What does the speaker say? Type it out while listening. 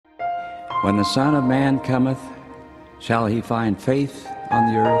When the Son of Man cometh, shall he find faith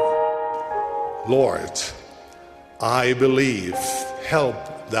on the earth? Lord, I believe,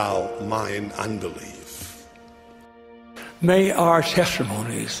 help thou mine unbelief. May our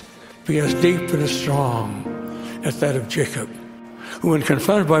testimonies be as deep and as strong as that of Jacob, who, when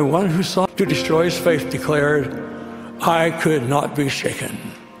confronted by one who sought to destroy his faith, declared, I could not be shaken.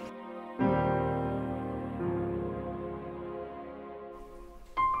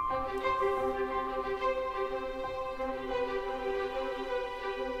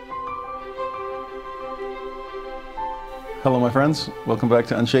 Hello, my friends. Welcome back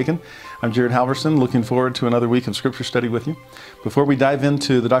to Unshaken. I'm Jared Halverson, looking forward to another week of Scripture study with you. Before we dive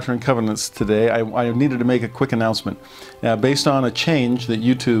into the Doctrine and Covenants today, I needed to make a quick announcement based on a change that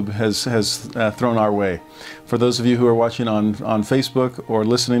YouTube has thrown our way. For those of you who are watching on Facebook or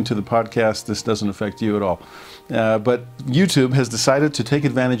listening to the podcast, this doesn't affect you at all. But YouTube has decided to take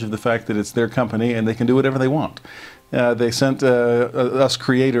advantage of the fact that it's their company and they can do whatever they want. They sent us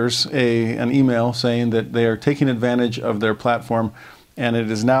creators an email saying that they are taking advantage of their platform, and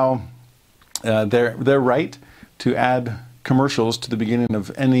it is now their right to add commercials to the beginning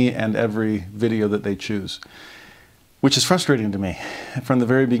of any and every video that they choose, which is frustrating to me. From the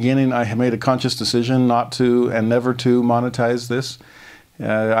very beginning, I have made a conscious decision not to and never to monetize this.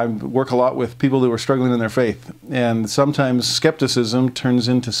 I work a lot with people who are struggling in their faith, and sometimes skepticism turns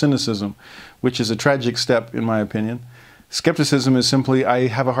into cynicism, which is a tragic step in my opinion. Skepticism is simply, I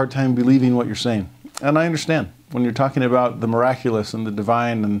have a hard time believing what you're saying. And I understand when you're talking about the miraculous and the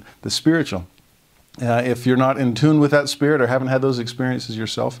divine and the spiritual. If you're not in tune with that spirit or haven't had those experiences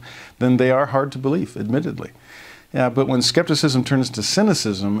yourself, then they are hard to believe, admittedly. But when skepticism turns to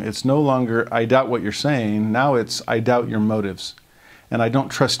cynicism, it's no longer, I doubt what you're saying. Now it's, I doubt your motives. And I don't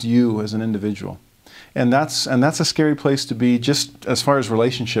trust you as an individual. And that's a scary place to be just as far as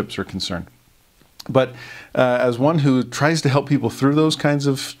relationships are concerned. But as one who tries to help people through those kinds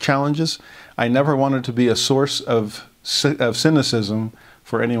of challenges, I never wanted to be a source of cynicism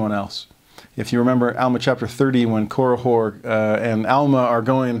for anyone else. If you remember Alma chapter 30, when Korihor and Alma are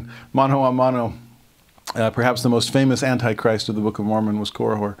going mano a mano, perhaps the most famous antichrist of the Book of Mormon was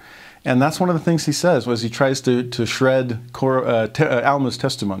Korihor. And that's one of the things he says, was he tries to shred Alma's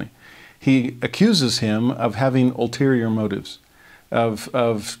testimony. He accuses him of having ulterior motives,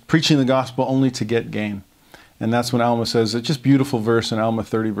 of preaching the gospel only to get gain. And that's when Alma says, it's just beautiful verse in Alma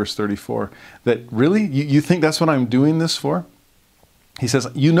 30, verse 34, that really, you think that's what I'm doing this for? He says,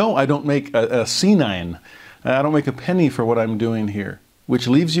 you know I don't make a C9, I don't make a penny for what I'm doing here, which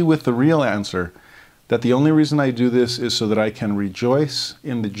leaves you with the real answer, that the only reason I do this is so that I can rejoice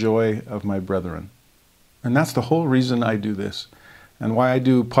in the joy of my brethren. And that's the whole reason I do this. And why I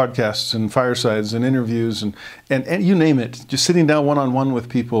do podcasts and firesides and interviews and you name it, just sitting down one-on-one with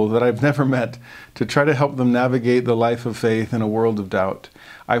people that I've never met to try to help them navigate the life of faith in a world of doubt.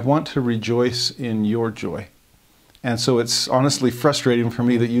 I want to rejoice in your joy. And so it's honestly frustrating for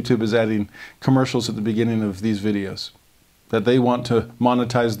me that YouTube is adding commercials at the beginning of these videos, that they want to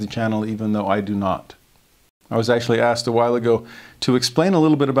monetize the channel even though I do not. I was actually asked a while ago to explain a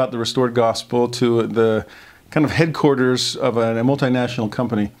little bit about the Restored Gospel to the kind of headquarters of a multinational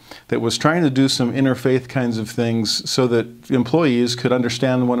company that was trying to do some interfaith kinds of things so that employees could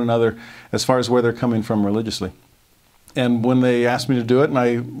understand one another as far as where they're coming from religiously. And when they asked me to do it, and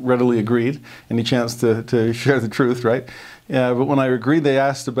I readily agreed, any chance to share the truth, right? But when I agreed, they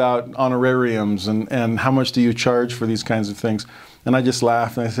asked about honorariums and how much do you charge for these kinds of things. And I just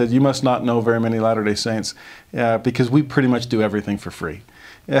laughed and I said, you must not know very many Latter-day Saints because we pretty much do everything for free.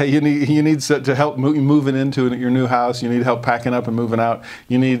 You need to help moving into your new house. You need help packing up and moving out.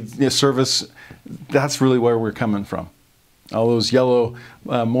 You need service. That's really where we're coming from. All those yellow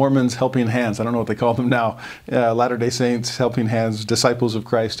Mormons helping hands. I don't know what they call them now. Latter-day Saints helping hands. Disciples of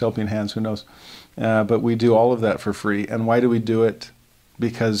Christ helping hands. Who knows? But we do all of that for free. And why do we do it?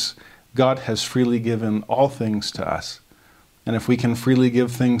 Because God has freely given all things to us. And if we can freely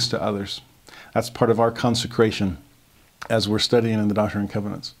give things to others, that's part of our consecration as we're studying in the Doctrine and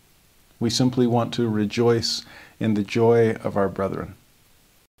Covenants. We simply want to rejoice in the joy of our brethren.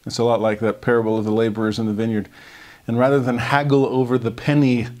 It's a lot like that parable of the laborers in the vineyard. And rather than haggle over the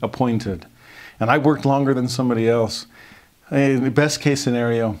penny appointed, and I worked longer than somebody else, in the best case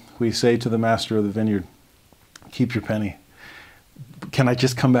scenario, we say to the master of the vineyard, keep your penny. Can I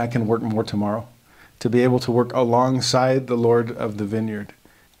just come back and work more tomorrow? To be able to work alongside the Lord of the vineyard,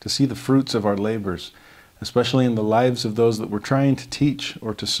 to see the fruits of our labors, especially in the lives of those that we're trying to teach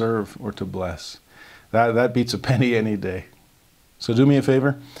or to serve or to bless. That beats a penny any day. So do me a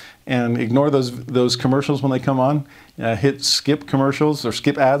favor and ignore those commercials when they come on. Hit skip commercials or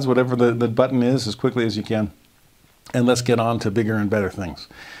skip ads, whatever the button is, as quickly as you can. And let's get on to bigger and better things,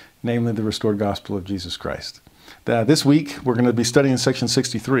 namely the restored gospel of Jesus Christ. This week, we're going to be studying section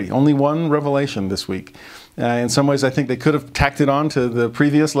 63. Only one revelation this week. In some ways, I think they could have tacked it on to the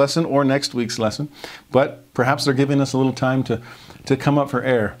previous lesson or next week's lesson, but perhaps they're giving us a little time to come up for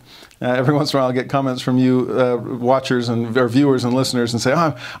air. Every once in a while, I'll get comments from you watchers or viewers and listeners and say,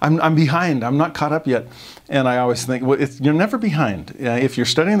 "Oh, I'm behind. I'm not caught up yet." And I always think, well, you're never behind. If you're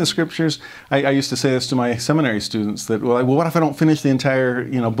studying the scriptures, I used to say this to my seminary students that, well, what if I don't finish the entire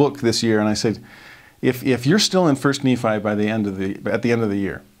book this year? And I said, if you're still in 1 Nephi at the end of the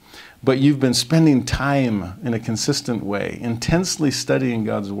year, but you've been spending time in a consistent way, intensely studying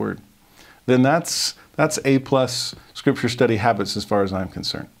God's Word, then that's A+ scripture study habits as far as I'm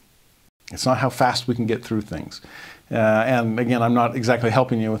concerned. It's not how fast we can get through things. And again, I'm not exactly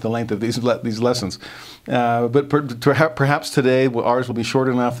helping you with the length of these lessons. But perhaps today ours will be short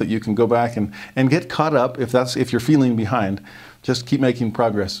enough that you can go back and get caught up if you're feeling behind. Just keep making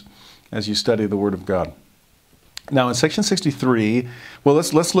progress as you study the Word of God. Now in section 63, well,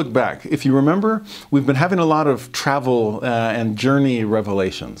 let's look back. If you remember, we've been having a lot of travel and journey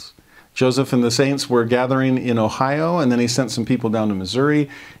revelations. Joseph and the saints were gathering in Ohio, and then he sent some people down to Missouri.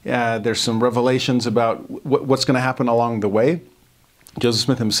 There's some revelations about what's going to happen along the way. Joseph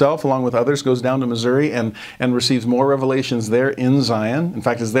Smith himself, along with others, goes down to Missouri and receives more revelations there in Zion. In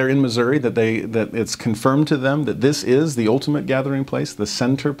fact, it's there in Missouri that it's confirmed to them that this is the ultimate gathering place. The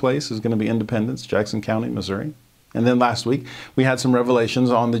center place is going to be Independence, Jackson County, Missouri. And then last week, we had some revelations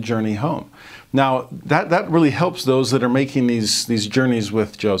on the journey home. Now, that really helps those that are making these journeys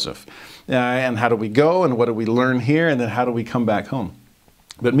with Joseph. And how do we go, and what do we learn here, and then how do we come back home?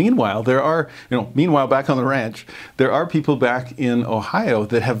 But meanwhile, meanwhile back on the ranch, there are people back in Ohio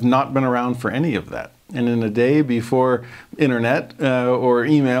that have not been around for any of that. And in a day before internet or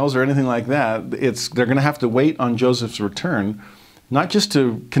emails or anything like that, they're going to have to wait on Joseph's return, not just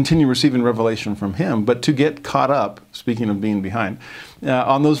to continue receiving revelation from him, but to get caught up, speaking of being behind,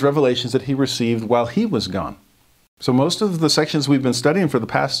 on those revelations that he received while he was gone. So most of the sections we've been studying for the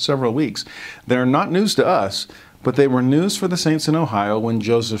past several weeks, they're not news to us, but they were news for the saints in Ohio when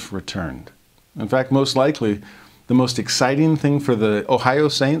Joseph returned. In fact, most likely, the most exciting thing for the Ohio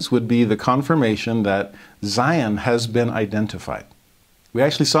saints would be the confirmation that Zion has been identified. We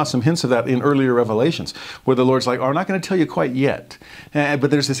actually saw some hints of that in earlier revelations, where the Lord's like, "Oh, I'm not going to tell you quite yet."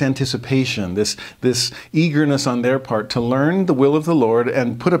 But there's this anticipation, this eagerness on their part to learn the will of the Lord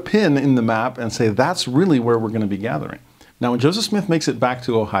and put a pin in the map and say, that's really where we're going to be gathering. Now, when Joseph Smith makes it back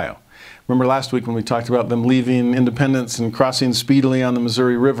to Ohio, remember last week when we talked about them leaving Independence and crossing speedily on the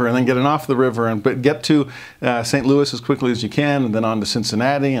Missouri River and then getting off the river but get to St. Louis as quickly as you can, and then on to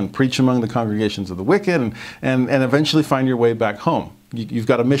Cincinnati and preach among the congregations of the wicked and eventually find your way back home. You've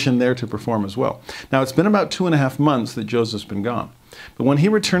got a mission there to perform as well. Now, it's been about 2.5 months that Joseph's been gone. But when he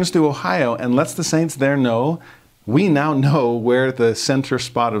returns to Ohio and lets the saints there know, we now know where the center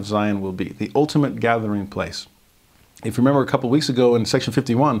spot of Zion will be, the ultimate gathering place. If you remember a couple weeks ago in section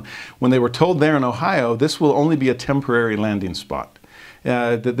 51, when they were told there in Ohio, this will only be a temporary landing spot.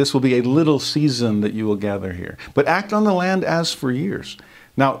 That this will be a little season that you will gather here. But act on the land as for years.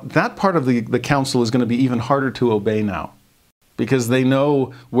 Now, that part of the counsel is going to be even harder to obey now, because they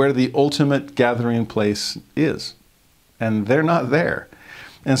know where the ultimate gathering place is. And they're not there.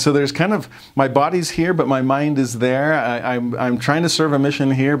 And so there's kind of, my body's here, but my mind is there. I'm trying to serve a mission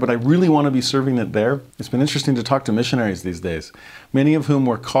here, but I really want to be serving it there. It's been interesting to talk to missionaries these days, many of whom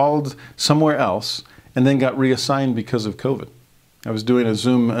were called somewhere else and then got reassigned because of COVID. I was doing a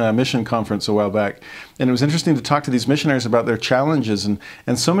Zoom mission conference a while back, and it was interesting to talk to these missionaries about their challenges. And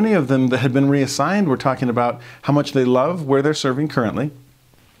so many of them that had been reassigned were talking about how much they love where they're serving currently,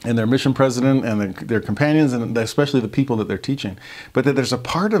 and their mission president and their companions, and especially the people that they're teaching. But that there's a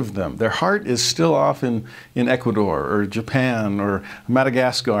part of them, their heart is still off in Ecuador or Japan or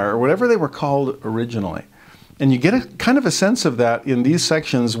Madagascar or whatever they were called originally. And you get a kind of a sense of that in these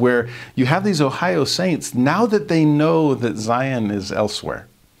sections where you have these Ohio saints, now that they know that Zion is elsewhere.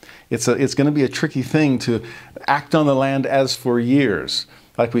 It's going to be a tricky thing to act on the land as for years,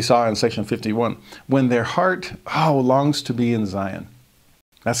 like we saw in section 51, when their heart, longs to be in Zion.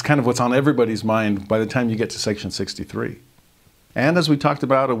 That's kind of what's on everybody's mind by the time you get to section 63. And as we talked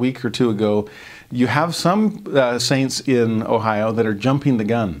about a week or two ago, you have some saints in Ohio that are jumping the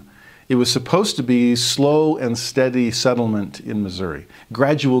gun. It was supposed to be slow and steady settlement in Missouri,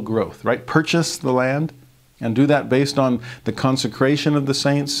 gradual growth, right? Purchase the land, and do that based on the consecration of the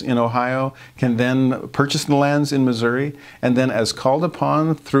saints in Ohio, can then purchase the lands in Missouri, and then as called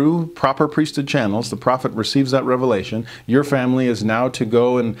upon through proper priesthood channels, the prophet receives that revelation. Your family is now to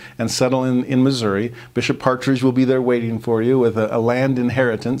go and settle in Missouri. Bishop Partridge will be there waiting for you with a land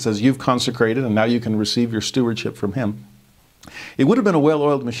inheritance as you've consecrated, and now you can receive your stewardship from him. It would have been a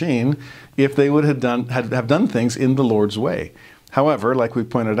well-oiled machine if they would have done things in the Lord's way. However, like we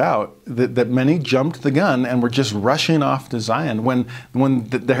pointed out, that many jumped the gun and were just rushing off to Zion when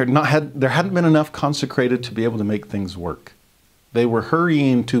there hadn't been enough consecrated to be able to make things work. They were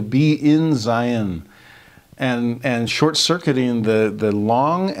hurrying to be in Zion and short-circuiting the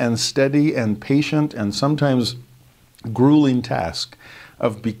long and steady and patient and sometimes grueling task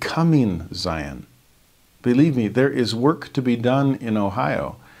of becoming Zion. Believe me, there is work to be done in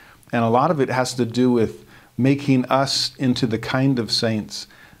Ohio, and a lot of it has to do with making us into the kind of saints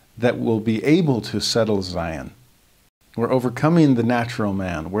that will be able to settle Zion. We're overcoming the natural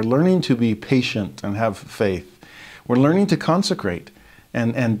man. We're learning to be patient and have faith. We're learning to consecrate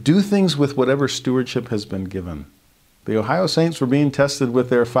and do things with whatever stewardship has been given. The Ohio saints were being tested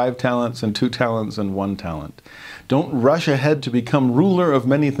with their 5 talents and 2 talents and 1 talent. Don't rush ahead to become ruler of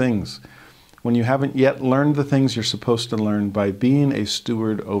many things when you haven't yet learned the things you're supposed to learn by being a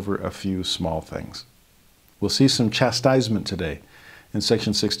steward over a few small things. We'll see some chastisement today in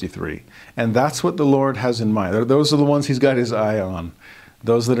section 63. And that's what the Lord has in mind. Those are the ones he's got his eye on.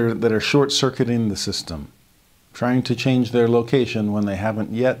 Those that are short-circuiting the system, trying to change their location when they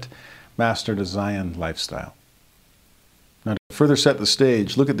haven't yet mastered a Zion lifestyle. Now, to further set the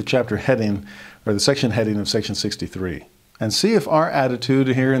stage, look at the chapter heading, or the section heading of section 63, and see if our attitude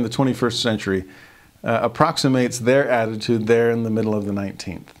here in the 21st century approximates their attitude there in the middle of the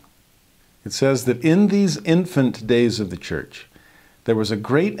 19th. It says that in these infant days of the church, there was a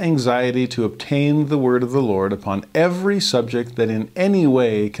great anxiety to obtain the word of the Lord upon every subject that in any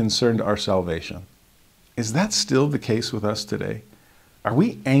way concerned our salvation. Is that still the case with us today? Are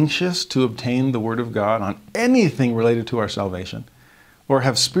we anxious to obtain the word of God on anything related to our salvation? Or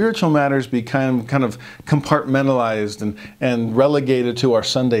have spiritual matters become kind of compartmentalized and relegated to our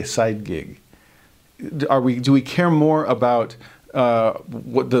Sunday side gig? Do we care more about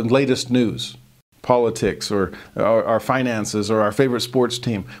what the latest news, politics, or our finances, or our favorite sports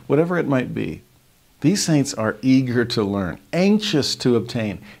team, whatever it might be? These saints are eager to learn, anxious to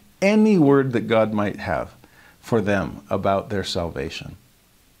obtain any word that God might have for them about their salvation.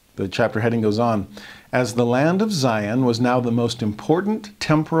 The chapter heading goes on, as the land of Zion was now the most important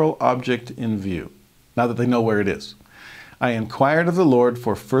temporal object in view, now that they know where it is, I inquired of the Lord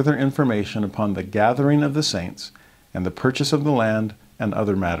for further information upon the gathering of the saints and the purchase of the land and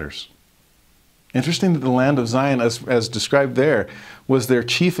other matters. Interesting that the land of Zion, as described there, was their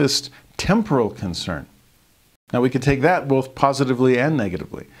chiefest temporal concern. Now we could take that both positively and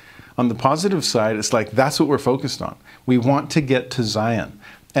negatively. On the positive side, it's like that's what we're focused on. We want to get to Zion.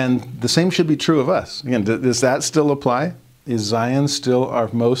 And the same should be true of us. Again, does that still apply? Is Zion still our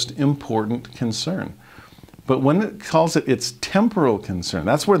most important concern? But when it calls it its temporal concern,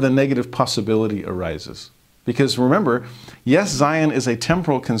 that's where the negative possibility arises. Because remember, yes, Zion is a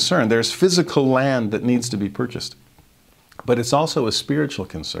temporal concern. There's physical land that needs to be purchased. But it's also a spiritual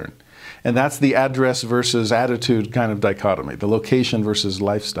concern. And that's the address versus attitude kind of dichotomy, the location versus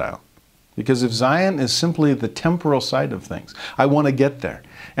lifestyle. Because if Zion is simply the temporal side of things, I want to get there.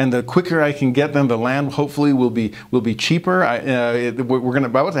 And the quicker I can get them, the land hopefully will be cheaper. We're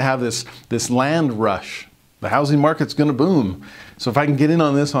about to have this land rush. The housing market's going to boom. So if I can get in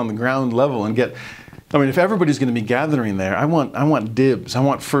on this on the ground level and get... if everybody's going to be gathering there, I want dibs. I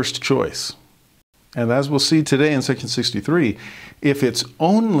want first choice. And as we'll see today in section 63, if it's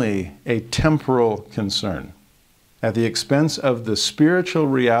only a temporal concern at the expense of the spiritual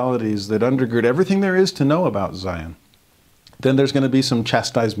realities that undergird everything there is to know about Zion, then there's going to be some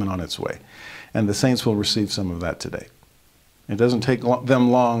chastisement on its way. And the saints will receive some of that today. It doesn't take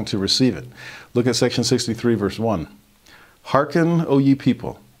them long to receive it. Look at section 63, verse 1. Hearken, O ye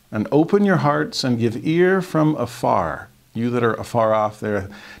people, and open your hearts and give ear from afar, you that are afar off there,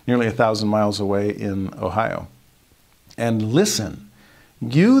 nearly 1,000 miles away in Ohio. And listen,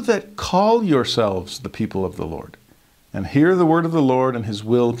 you that call yourselves the people of the Lord, and hear the word of the Lord and his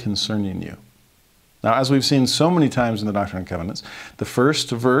will concerning you. Now, as we've seen so many times in the Doctrine and Covenants, the first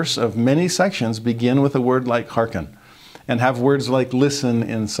verse of many sections begin with a word like hearken, and have words like listen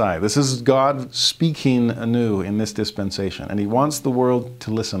inside. This is God speaking anew in this dispensation, and he wants the world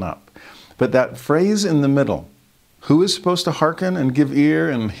to listen up. But that phrase in the middle, who is supposed to hearken and give ear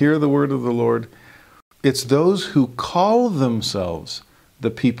and hear the word of the Lord? It's those who call themselves the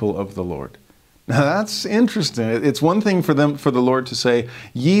people of the Lord. Now that's interesting. It's one thing for the Lord to say,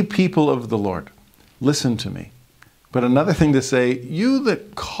 ye people of the Lord, listen to me. But another thing to say, you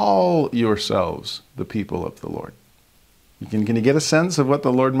that call yourselves the people of the Lord. Can you get a sense of what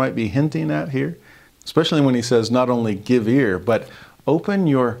the Lord might be hinting at here? Especially when he says not only give ear, but open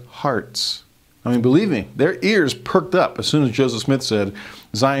your hearts. I mean, believe me, their ears perked up as soon as Joseph Smith said,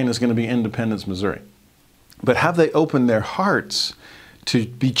 Zion is going to be Independence, Missouri. But have they opened their hearts to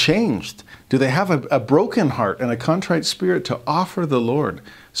be changed? Do they have a broken heart and a contrite spirit to offer the Lord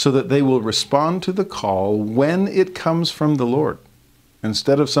so that they will respond to the call when it comes from the Lord?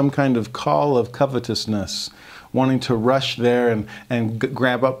 Instead of some kind of call of covetousness, wanting to rush there and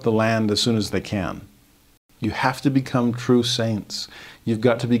grab up the land as soon as they can. You have to become true saints. You've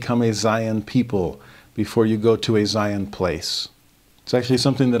got to become a Zion people before you go to a Zion place. It's actually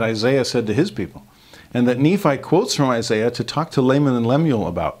something that Isaiah said to his people, and that Nephi quotes from Isaiah to talk to Laman and Lemuel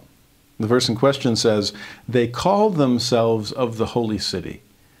about. The verse in question says, they call themselves of the holy city,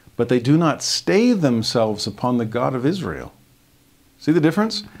 but they do not stay themselves upon the God of Israel. See the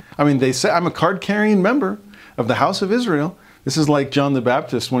difference? I mean, they say, I'm a card-carrying member of the house of Israel. This is like John the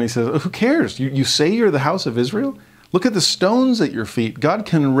Baptist when he says, who cares? You say you're the house of Israel? Look at the stones at your feet. God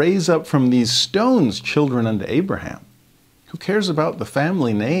can raise up from these stones children unto Abraham. Who cares about the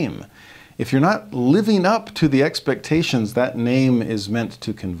family name? If you're not living up to the expectations that name is meant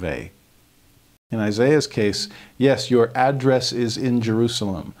to convey. In Isaiah's case, yes, your address is in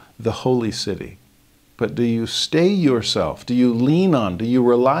Jerusalem, the holy city. But do you stay yourself? Do you lean on? Do you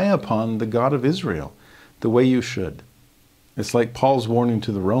rely upon the God of Israel the way you should? It's like Paul's warning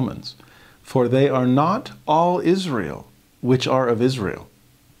to the Romans. For they are not all Israel, which are of Israel.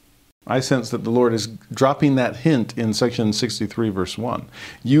 I sense that the Lord is dropping that hint in section 63, verse 1.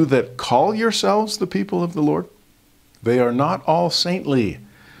 You that call yourselves the people of the Lord, they are not all saintly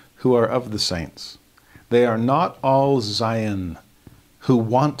who are of the saints. They are not all Zion who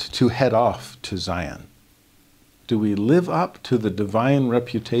want to head off to Zion. Do we live up to the divine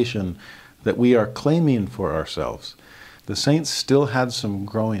reputation that we are claiming for ourselves? The saints still had some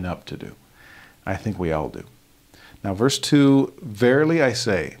growing up to do. I think we all do. Now, verse 2, verily I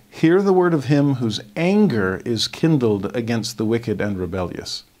say, hear the word of him whose anger is kindled against the wicked and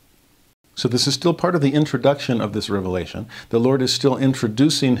rebellious. So this is still part of the introduction of this revelation. The Lord is still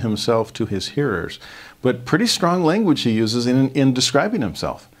introducing himself to his hearers, but pretty strong language he uses in describing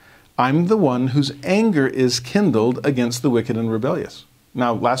himself. I'm the one whose anger is kindled against the wicked and rebellious.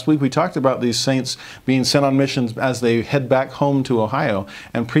 Now, last week we talked about these saints being sent on missions as they head back home to Ohio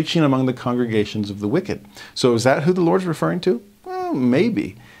and preaching among the congregations of the wicked. So is that who the Lord's referring to? Well,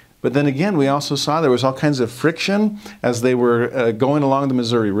 maybe. But then again, we also saw there was all kinds of friction as they were going along the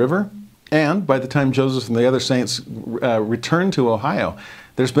Missouri River. And by the time Joseph and the other saints returned to Ohio,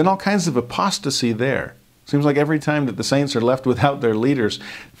 there's been all kinds of apostasy there. Seems like every time that the saints are left without their leaders,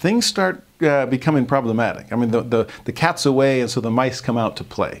 things start becoming problematic. I mean, the cat's away, and so the mice come out to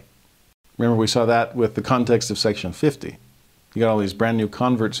play. Remember, we saw that with the context of section 50. You got all these brand new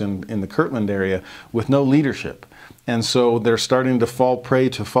converts in the Kirtland area with no leadership. And so they're starting to fall prey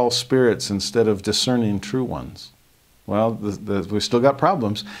to false spirits instead of discerning true ones. Well, we've still got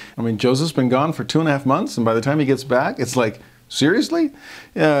problems. I mean, Joseph's been gone for 2.5 months, and by the time he gets back, it's like, seriously?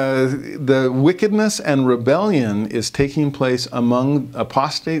 The wickedness and rebellion is taking place among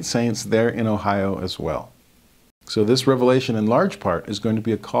apostate saints there in Ohio as well. So this revelation in large part is going to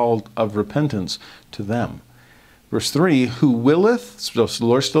be a call of repentance to them. Verse 3, who willeth, so the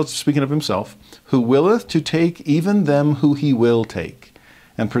Lord still speaking of himself, who willeth to take even them who he will take,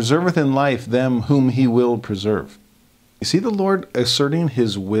 and preserveth in life them whom he will preserve. You see the Lord asserting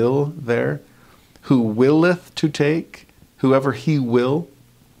his will there? Who willeth to take, whoever he will.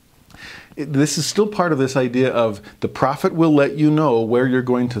 This is still part of this idea of the prophet will let you know where you're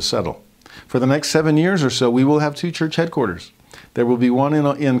going to settle. For the next 7 years or so, we will have 2 church headquarters. There will be one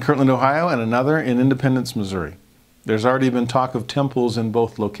in Kirtland, Ohio, and another in Independence, Missouri. There's already been talk of temples in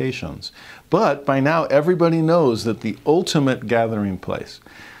both locations. But by now, everybody knows that the ultimate gathering place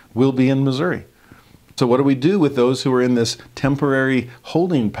will be in Missouri. So what do we do with those who are in this temporary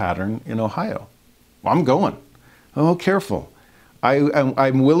holding pattern in Ohio? Well, I'm going. Oh, careful.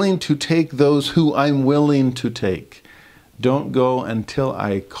 I'm willing to take those who I'm willing to take. Don't go until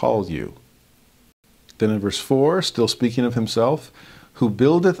I call you. Then in verse 4, still speaking of himself, who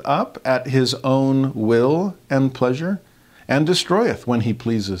buildeth up at his own will and pleasure, and destroyeth when he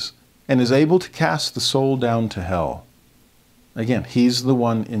pleases, and is able to cast the soul down to hell. Again, he's the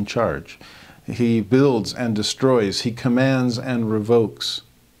one in charge. He builds and destroys. He commands and revokes.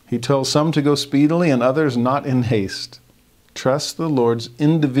 He tells some to go speedily and others not in haste. Trust the Lord's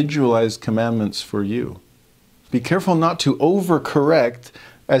individualized commandments for you. Be careful not to overcorrect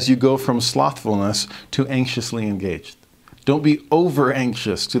as you go from slothfulness to anxiously engaged. Don't be over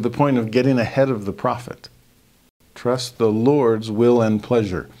anxious to the point of getting ahead of the prophet. Trust the Lord's will and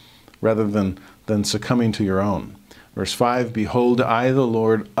pleasure rather than succumbing to your own. Verse 5, behold, I, the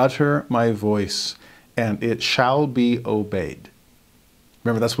Lord, utter my voice, and it shall be obeyed.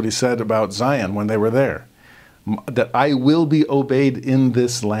 Remember, that's what he said about Zion when they were there. That I will be obeyed in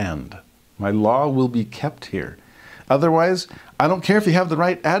this land. My law will be kept here. Otherwise, I don't care if you have the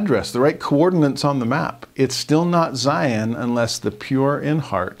right address, the right coordinates on the map. It's still not Zion unless the pure in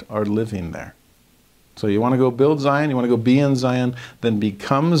heart are living there. So you want to go build Zion, you want to go be in Zion, then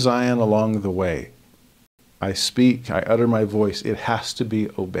become Zion along the way. I speak, I utter my voice. It has to be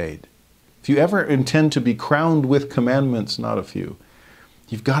obeyed. If you ever intend to be crowned with commandments, not a few,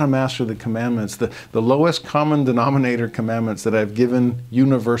 you've got to master the commandments, the lowest common denominator commandments that I've given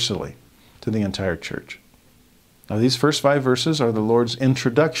universally to the entire church. Now, these first 5 verses are the Lord's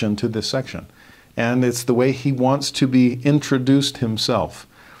introduction to this section, and it's the way he wants to be introduced himself.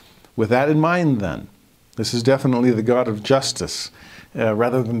 With that in mind, then, this is definitely the God of justice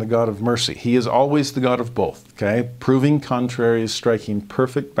rather than the God of mercy. He is always the God of both, okay? Proving contraries, striking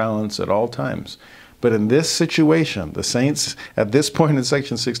perfect balance at all times. But in this situation, the saints at this point in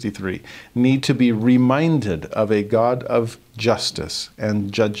section 63 need to be reminded of a God of justice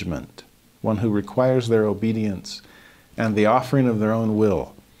and judgment, one who requires their obedience and the offering of their own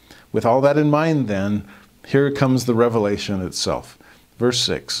will. With all that in mind, then, here comes the revelation itself. Verse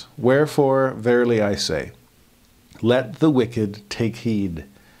 6, wherefore, verily I say, let the wicked take heed,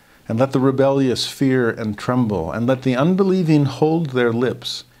 and let the rebellious fear and tremble, and let the unbelieving hold their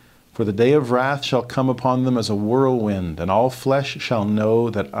lips. For the day of wrath shall come upon them as a whirlwind, and all flesh shall know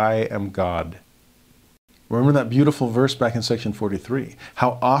that I am God. Remember that beautiful verse back in section 43.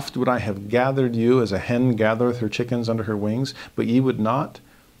 How oft would I have gathered you as a hen gathereth her chickens under her wings, but ye would not?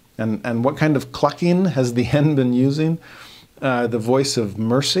 And what kind of clucking has the hen been using? The voice of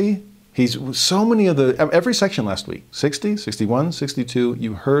mercy. Every section last week, 60, 61, 62,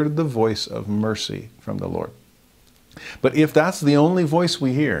 you heard the voice of mercy from the Lord. But if that's the only voice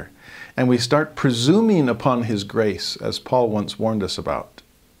we hear, and we start presuming upon his grace, as Paul once warned us about,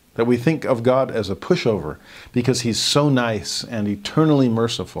 that we think of God as a pushover because he's so nice and eternally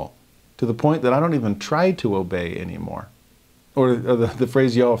merciful, to the point that I don't even try to obey anymore. Or the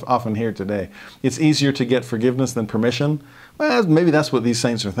phrase you often hear today, it's easier to get forgiveness than permission. Well, maybe that's what these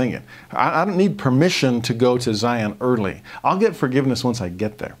saints are thinking. I don't need permission to go to Zion early. I'll get forgiveness once I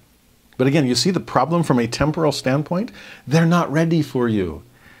get there. But again, you see the problem from a temporal standpoint? They're not ready for you.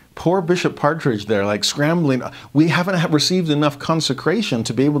 Poor Bishop Partridge there, like scrambling. We haven't received enough consecration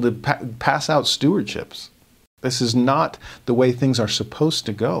to be able to pass out stewardships. This is not the way things are supposed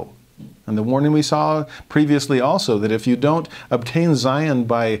to go. And the warning we saw previously also, that if you don't obtain Zion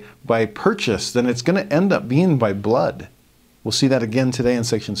by purchase, then it's going to end up being by blood. We'll see that again today in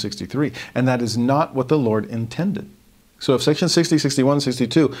section 63. And that is not what the Lord intended. So if section 60, 61,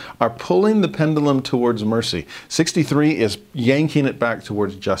 62 are pulling the pendulum towards mercy, 63 is yanking it back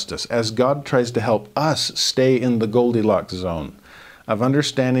towards justice, as God tries to help us stay in the Goldilocks zone of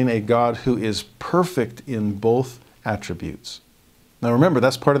understanding a God who is perfect in both attributes. Now remember,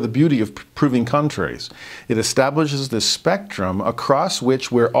 that's part of the beauty of proving contraries. It establishes this spectrum across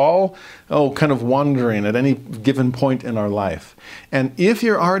which we're all kind of wandering at any given point in our life. And if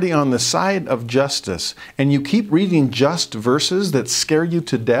you're already on the side of justice and you keep reading just verses that scare you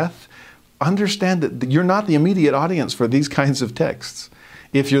to death, understand that you're not the immediate audience for these kinds of texts.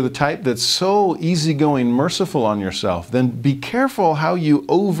 If you're the type that's so easygoing, merciful on yourself, then be careful how you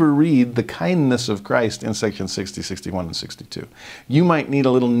overread the kindness of Christ in section 60, 61, and 62. You might need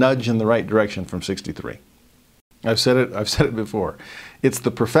a little nudge in the right direction from 63. I've said it before. It's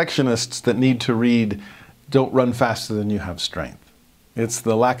the perfectionists that need to read, don't run faster than you have strength. It's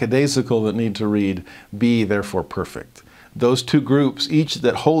the lackadaisical that need to read, be therefore perfect. Those two groups, each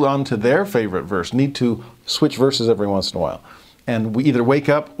that hold on to their favorite verse, need to switch verses every once in a while. And we either wake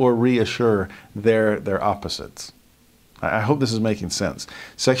up or reassure their opposites. I hope this is making sense.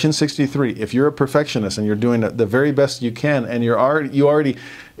 Section 63, if you're a perfectionist and you're doing the very best you can, and you already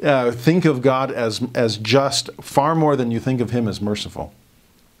think of God as just far more than you think of him as merciful,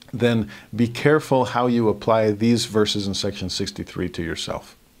 then be careful how you apply these verses in section 63 to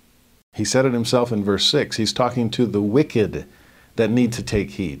yourself. He said it himself in verse 6. He's talking to the wicked that need to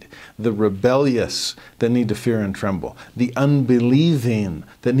take heed, the rebellious that need to fear and tremble, the unbelieving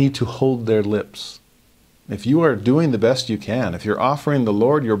that need to hold their lips. if you are doing the best you can, if you're offering the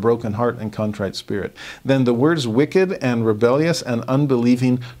Lord your broken heart and contrite spirit, then the words wicked and rebellious and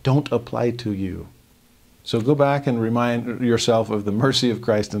unbelieving don't apply to you. So go back and remind yourself of the mercy of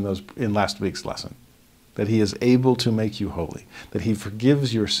Christ in last week's lesson. That he is able to make you holy, that he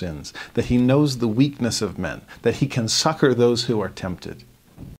forgives your sins, that he knows the weakness of men, that he can succor those who are tempted.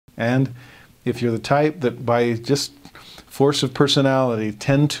 And if you're the type that by just force of personality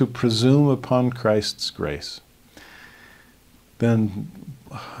tend to presume upon Christ's grace, then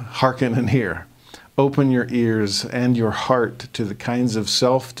hearken and hear. Open your ears and your heart to the kinds of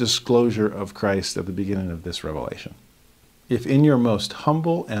self-disclosure of Christ at the beginning of this revelation. If in your most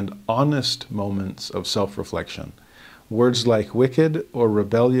humble and honest moments of self-reflection, words like wicked or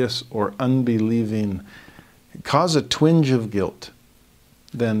rebellious or unbelieving cause a twinge of guilt,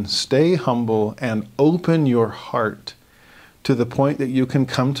 then stay humble and open your heart to the point that you can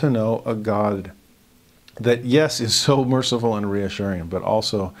come to know a God that, yes, is so merciful and reassuring, but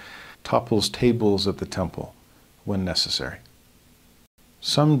also topples tables at the temple when necessary.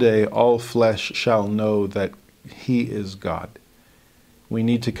 Someday all flesh shall know that he is God. We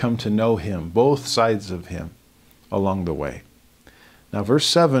need to come to know him, both sides of him, along the way. Now, verse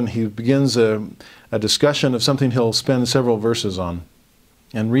 7, he begins a discussion of something he'll spend several verses on.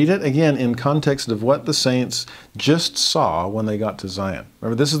 And read it again in context of what the saints just saw when they got to Zion.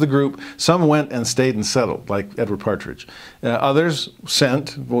 Remember, this is the group. Some went and stayed and settled, like Edward Partridge. Others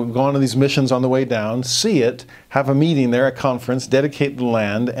will go on to these missions on the way down, see it, have a meeting there, a conference, dedicate the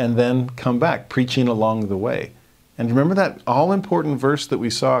land, and then come back, preaching along the way. And remember that all-important verse that we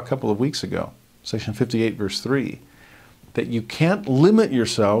saw a couple of weeks ago, section 58, verse 3, that you can't limit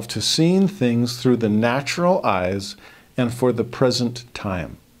yourself to seeing things through the natural eyes and for the present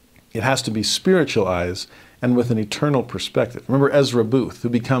time. It has to be spiritual eyes and with an eternal perspective. Remember Ezra Booth, who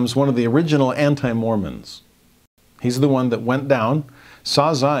becomes one of the original anti-Mormons. He's the one that went down,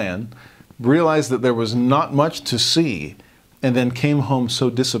 saw Zion, realized that there was not much to see, and then came home so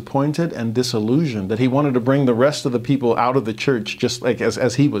disappointed and disillusioned that he wanted to bring the rest of the people out of the church just like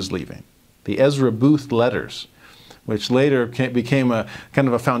as he was leaving. The Ezra Booth letters, which later became a kind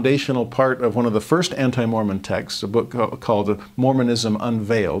of a foundational part of one of the first anti-Mormon texts, a book called Mormonism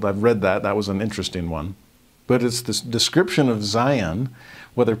Unveiled. I've read that. That was an interesting one. But it's this description of Zion,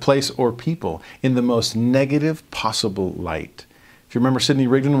 whether place or people, in the most negative possible light. If you remember, Sidney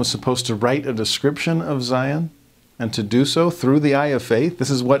Rigdon was supposed to write a description of Zion, and to do so through the eye of faith.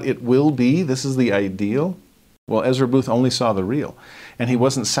 This is what it will be. This is the ideal. Well, Ezra Booth only saw the real, and he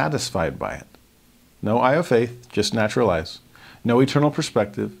wasn't satisfied by it. No eye of faith, just natural eyes. No eternal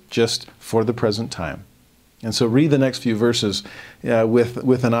perspective, just for the present time. And so read the next few verses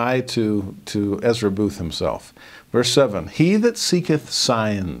with an eye to Ezra Booth himself. Verse 7, he that seeketh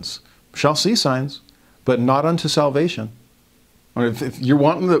signs shall see signs, but not unto salvation. Or if you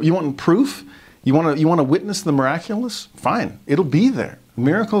want proof, you want to witness the miraculous, fine, it'll be there.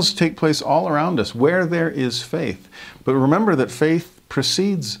 Miracles take place all around us where there is faith. But remember that faith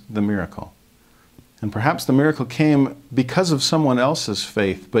precedes the miracle. And perhaps the miracle came because of someone else's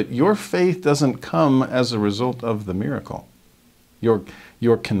faith, but your faith doesn't come as a result of the miracle.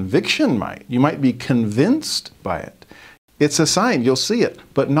 Your conviction might. You might be convinced by it. It's a sign, you'll see it,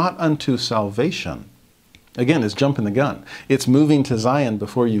 but not unto salvation. Again, it's jumping the gun. It's moving to Zion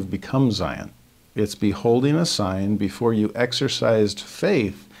before you've become Zion. It's beholding a sign before you exercised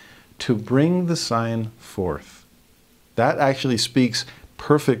faith to bring the sign forth. That actually speaks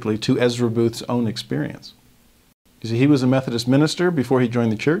perfectly to Ezra Booth's own experience. You see, he was a Methodist minister before he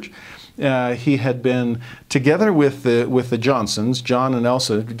joined the church. He had been together with the Johnsons, John and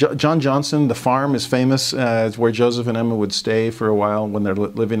Elsa. John Johnson, the farm is famous. It's where Joseph and Emma would stay for a while when they're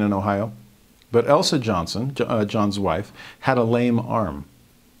living in Ohio. But Elsa Johnson, John's wife, had a lame arm.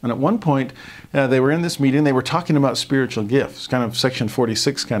 And at one point, they were in this meeting, they were talking about spiritual gifts, kind of section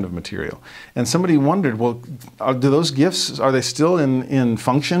 46 kind of material. And somebody wondered, well, do those gifts, are they still in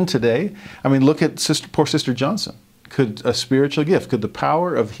function today? I mean, look at poor Sister Johnson. Could a spiritual gift, could the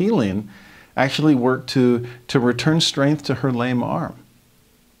power of healing actually work to return strength to her lame arm?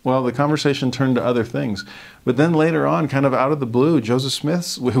 Well, the conversation turned to other things. But then later on, kind of out of the blue, Joseph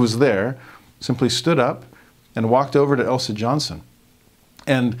Smith, who was there, simply stood up and walked over to Elsa Johnson.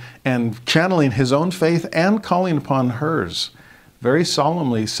 And channeling his own faith and calling upon hers, very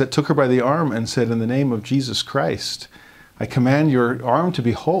solemnly took her by the arm and said, in the name of Jesus Christ, I command your arm to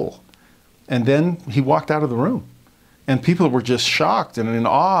be whole. And then he walked out of the room. And people were just shocked and in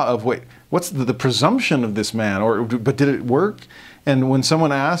awe of, what's the presumption of this man? But did it work? And when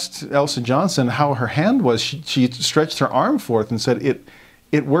someone asked Elsa Johnson how her hand was, she stretched her arm forth and said,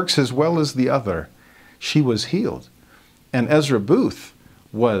 it works as well as the other. she was healed. And Ezra Booth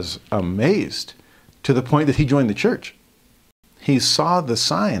was amazed to the point that he joined the church. He saw the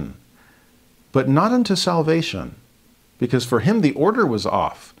sign, but not unto salvation, because for him the order was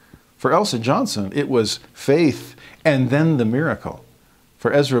off. For Elsa Johnson, it was faith and then the miracle.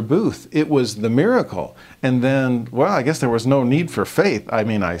 For Ezra Booth, it was the miracle, and then, well, I guess there was no need for faith. I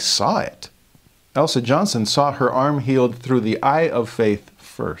mean, I saw it. Elsa Johnson saw her arm healed through the eye of faith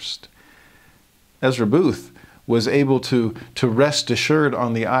first. Ezra Booth was able to rest assured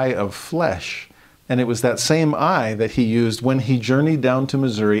on the eye of flesh, and it was that same eye that he used when he journeyed down to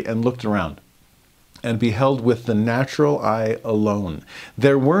Missouri and looked around and beheld with the natural eye alone.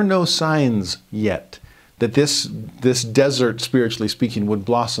 There were no signs yet that this desert, spiritually speaking, would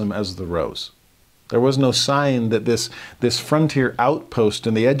blossom as the rose. There was no sign that this frontier outpost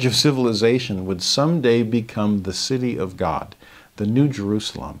on the edge of civilization would someday become the city of God, the New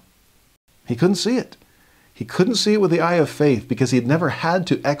Jerusalem. He couldn't see it. He couldn't see it with the eye of faith because he had never had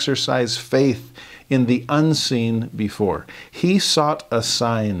to exercise faith in the unseen before. He sought a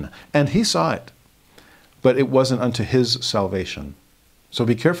sign, and he saw it, but it wasn't unto his salvation. So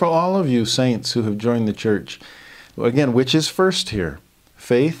be careful, all of you saints who have joined the church. Again, which is first here?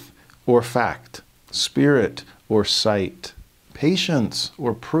 Faith or fact? Spirit or sight? Patience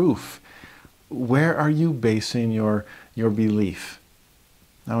or proof? Where are you basing your belief?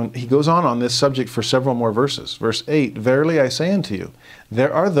 Now, he goes on this subject for several more verses. Verse 8, verily I say unto you,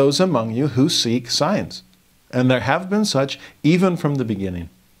 there are those among you who seek signs, and there have been such even from the beginning.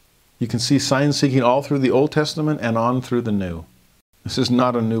 You can see sign seeking all through the Old Testament and on through the New. This is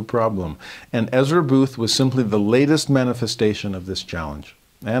not a new problem. And Ezra Booth was simply the latest manifestation of this challenge.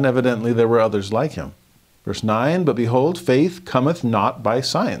 And evidently there were others like him. Verse 9, but behold, faith cometh not by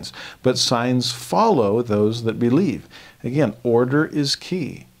signs, but signs follow those that believe. Again, order is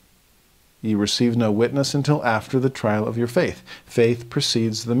key. Ye receive no witness until after the trial of your faith. Faith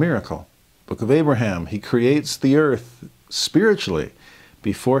precedes the miracle. Book of Abraham, he creates the earth spiritually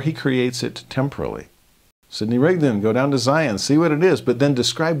before he creates it temporally. Sidney Rigdon, go down to Zion, see what it is, but then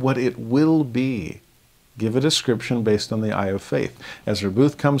describe what it will be. Give a description based on the eye of faith. Ezra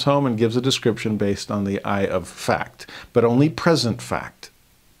Booth comes home and gives a description based on the eye of fact, but only present fact.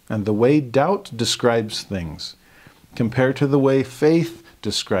 And the way doubt describes things compared to the way faith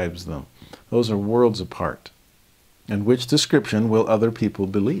describes them, those are worlds apart. And which description will other people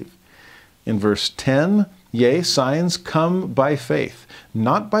believe? In verse 10, yea, signs come by faith,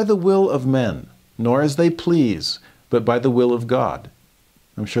 not by the will of men, nor as they please, but by the will of God.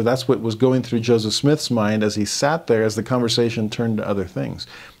 I'm sure that's what was going through Joseph Smith's mind as he sat there as the conversation turned to other things.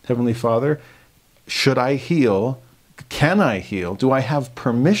 Heavenly Father, should I heal? Can I heal? Do I have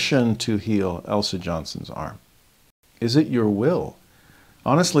permission to heal Elsa Johnson's arm? Is it your will?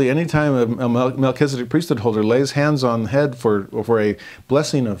 Honestly, anytime a Melchizedek priesthood holder lays hands on the head for a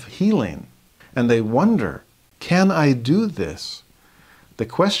blessing of healing, and they wonder, can I do this? The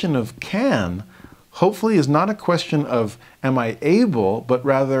question of can hopefully is not a question of am I able, but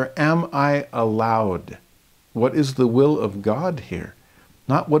rather am I allowed? What is the will of God here?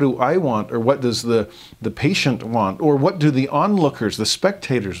 Not what do I want, or what does the patient want, or what do the onlookers, the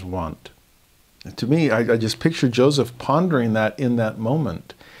spectators want? To me, I just picture Joseph pondering that in that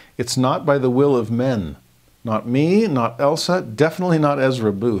moment. It's not by the will of men. Not me, not Elsa, definitely not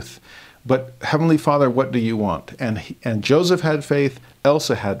Ezra Booth. But Heavenly Father, what do you want? And Joseph had faith,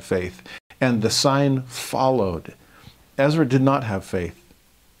 Elsa had faith, and the sign followed. Ezra did not have faith.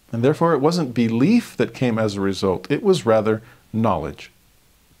 And therefore it wasn't belief that came as a result. It was rather knowledge.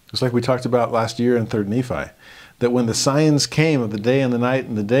 Just like we talked about last year in 3rd Nephi, that when the signs came of the day and the night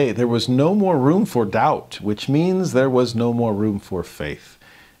and the day, there was no more room for doubt, which means there was no more room for faith.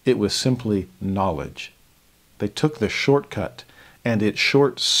 It was simply knowledge. They took the shortcut, and it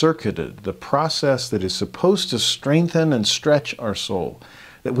short-circuited the process that is supposed to strengthen and stretch our soul.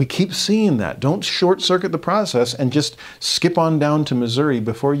 That we keep seeing that. Don't short-circuit the process and just skip on down to Missouri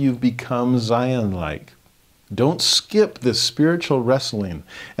before you've become Zion-like. Don't skip this spiritual wrestling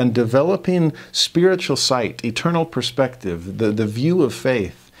and developing spiritual sight, eternal perspective, the view of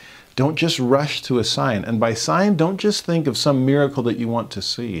faith. Don't just rush to a sign. And by sign, don't just think of some miracle that you want to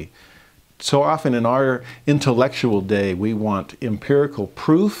see. So often in our intellectual day, we want empirical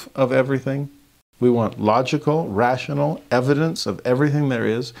proof of everything. We want logical, rational evidence of everything there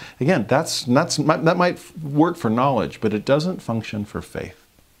is. Again, that might work for knowledge, but it doesn't function for faith.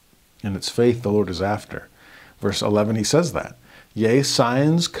 And it's faith the Lord is after. Verse 11, he says that. Yea,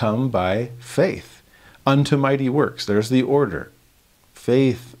 signs come by faith unto mighty works. There's the order.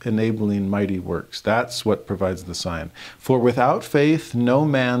 Faith enabling mighty works. That's what provides the sign. For without faith no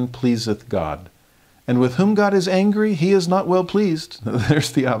man pleaseth God. And with whom God is angry, he is not well pleased.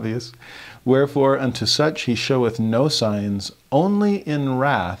 There's the obvious. Wherefore unto such he showeth no signs, only in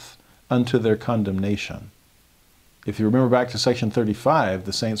wrath unto their condemnation. If you remember back to section 35,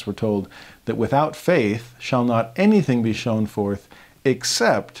 the saints were told that without faith shall not anything be shown forth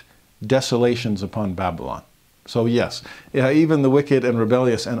except desolations upon Babylon. So yes, even the wicked and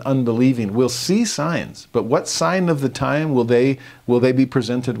rebellious and unbelieving will see signs, but what sign of the time will they be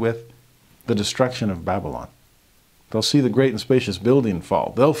presented with? The destruction of Babylon. They'll see the great and spacious building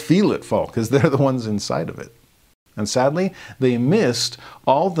fall. They'll feel it fall because they're the ones inside of it. And sadly, they missed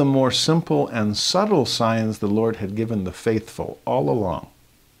all the more simple and subtle signs the Lord had given the faithful all along.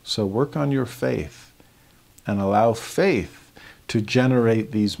 So work on your faith and allow faith to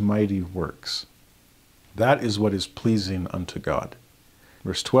generate these mighty works. That is what is pleasing unto God.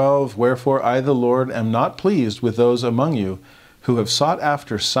 Verse 12, wherefore I the Lord am not pleased with those among you who have sought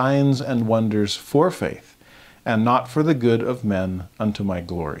after signs and wonders for faith, and not for the good of men unto my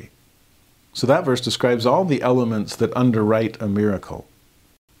glory. So that verse describes all the elements that underwrite a miracle.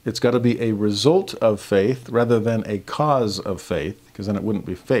 It's got to be a result of faith rather than a cause of faith, because then it wouldn't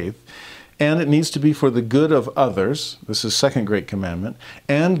be faith. And it needs to be for the good of others. This is second great commandment.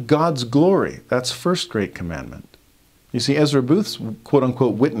 And God's glory. That's first great commandment. You see, Ezra Booth's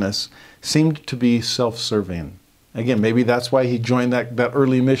quote-unquote witness seemed to be self-serving. Again, maybe that's why he joined that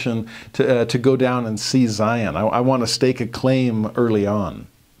early mission to go down and see Zion. I want to stake a claim early on.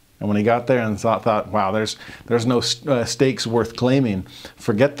 And when he got there and thought, wow, there's no stakes worth claiming,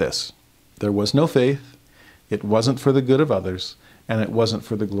 forget this. There was no faith, it wasn't for the good of others, and it wasn't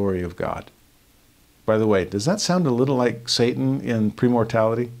for the glory of God. By the way, does that sound a little like Satan in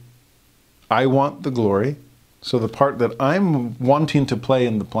premortality? I want the glory. So the part that I'm wanting to play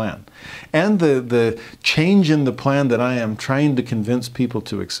in the plan and the change in the plan that I am trying to convince people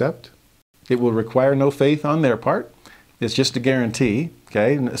to accept, it will require no faith on their part. It's just a guarantee,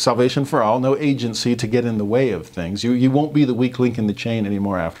 okay? Salvation for all, no agency to get in the way of things. You won't be the weak link in the chain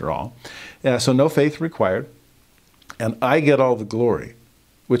anymore after all. So no faith required. And I get all the glory,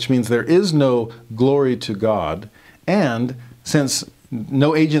 which means there is no glory to God. And since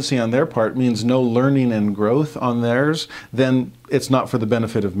no agency on their part means no learning and growth on theirs, then it's not for the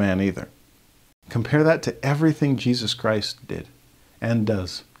benefit of man either. Compare that to everything Jesus Christ did and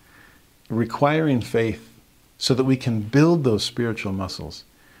does, requiring faith so that we can build those spiritual muscles,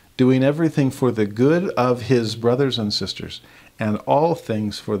 doing everything for the good of his brothers and sisters, and all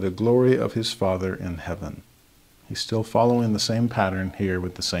things for the glory of his Father in heaven. He's still following the same pattern here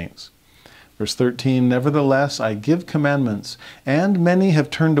with the saints. Verse 13, nevertheless, I give commandments, and many have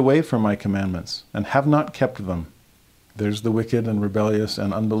turned away from my commandments, and have not kept them. There's the wicked and rebellious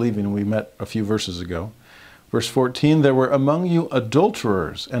and unbelieving we met a few verses ago. Verse 14, there were among you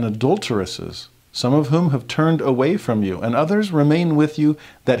adulterers and adulteresses, some of whom have turned away from you, and others remain with you,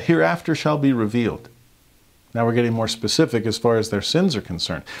 that hereafter shall be revealed. Now we're getting more specific as far as their sins are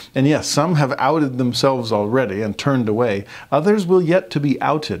concerned. And yes, some have outed themselves already and turned away. Others will yet to be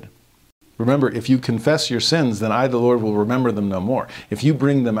outed. Remember, if you confess your sins, then I, the Lord, will remember them no more. If you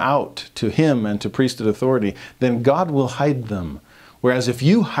bring them out to him and to priesthood authority, then God will hide them. Whereas if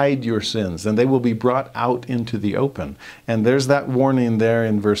you hide your sins, then they will be brought out into the open. And there's that warning there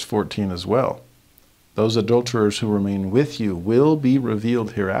in verse 14 as well. Those adulterers who remain with you will be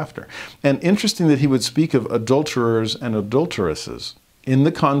revealed hereafter. And interesting that he would speak of adulterers and adulteresses in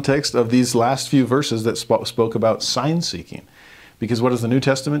the context of these last few verses that spoke about sign seeking. Because what does the New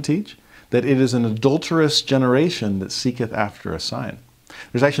Testament teach? That it is an adulterous generation that seeketh after a sign.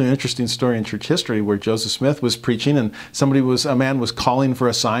 There's actually an interesting story in church history where Joseph Smith was preaching and a man was calling for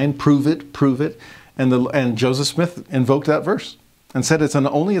a sign, prove it, and Joseph Smith invoked that verse and said it's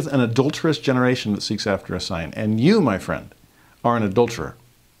only an adulterous generation that seeks after a sign. And you, my friend, are an adulterer.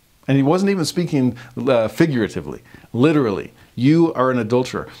 And he wasn't even speaking figuratively, literally. You are an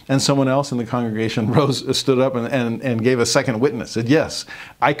adulterer. And someone else in the congregation stood up and gave a second witness, said, yes,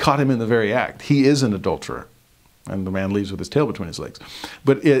 I caught him in the very act. He is an adulterer. And the man leaves with his tail between his legs.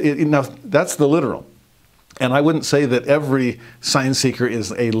 But now that's the literal. And I wouldn't say that every sign seeker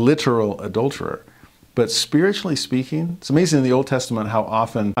is a literal adulterer. But spiritually speaking, it's amazing in the Old Testament how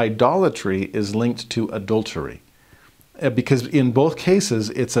often idolatry is linked to adultery. Because in both cases,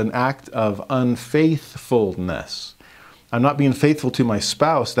 it's an act of unfaithfulness. I'm not being faithful to my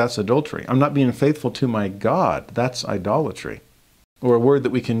spouse, that's adultery. I'm not being faithful to my God, that's idolatry. Or a word that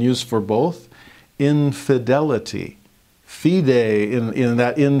we can use for both, infidelity. Fide, in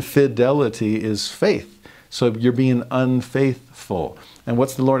that infidelity is faith. So you're being unfaithful. And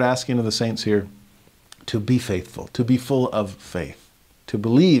what's the Lord asking of the saints here? To be faithful, to be full of faith, to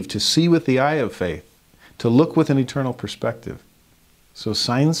believe, to see with the eye of faith, to look with an eternal perspective. So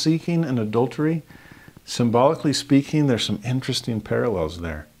sign-seeking and adultery, symbolically speaking, there's some interesting parallels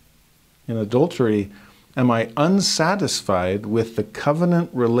there. In adultery, am I unsatisfied with the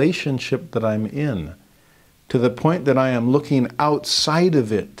covenant relationship that I'm in, to the point that I am looking outside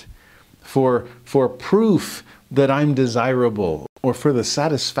of it for proof that I'm desirable, or for the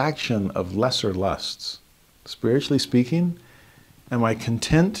satisfaction of lesser lusts? Spiritually speaking, am I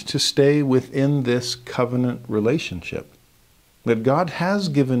content to stay within this covenant relationship? That God has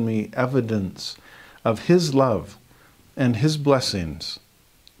given me evidence of His love and His blessings,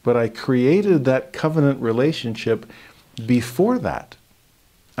 but I created that covenant relationship before that.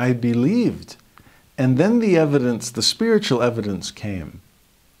 I believed, and then the evidence, the spiritual evidence came.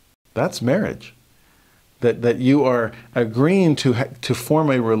 That's marriage. That you are agreeing to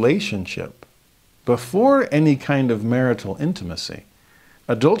form a relationship before any kind of marital intimacy.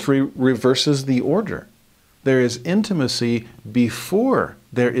 Adultery reverses the order. There is intimacy before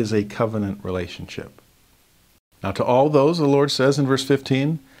there is a covenant relationship. Now to all those, the Lord says in verse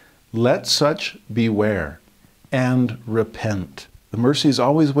 15, let such beware and repent. The mercy is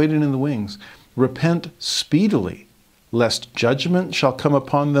always waiting in the wings. Repent speedily, lest judgment shall come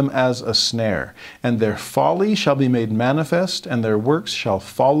upon them as a snare, and their folly shall be made manifest, and their works shall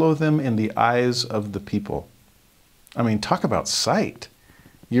follow them in the eyes of the people. I mean, talk about sight.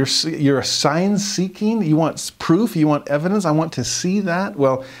 You're a sign seeking, you want proof, you want evidence, I want to see that.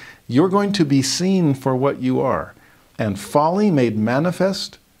 Well, you're going to be seen for what you are. And folly made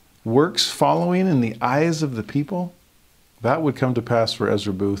manifest, works following in the eyes of the people, that would come to pass for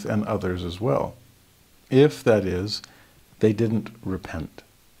Ezra Booth and others as well. If, that is, they didn't repent.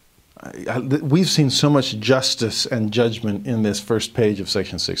 We've seen so much justice and judgment in this first page of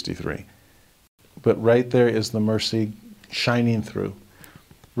section 63. But right there is the mercy shining through.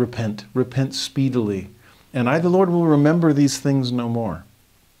 Repent, repent speedily, and I, the Lord, will remember these things no more.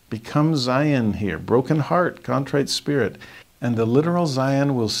 Become Zion here, broken heart, contrite spirit, and the literal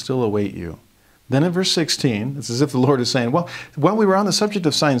Zion will still await you. Then in verse 16, it's as if the Lord is saying, well, while we were on the subject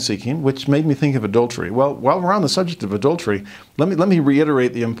of sign-seeking, which made me think of adultery, well, while we're on the subject of adultery, let me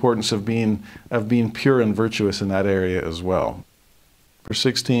reiterate the importance of being pure and virtuous in that area as well. Verse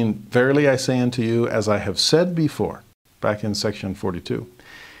 16, verily I say unto you, as I have said before, back in section 42,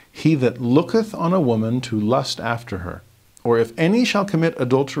 he that looketh on a woman to lust after her, or if any shall commit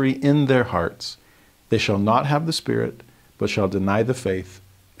adultery in their hearts, they shall not have the Spirit, but shall deny the faith,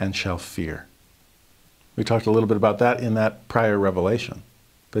 and shall fear. We talked a little bit about that in that prior revelation.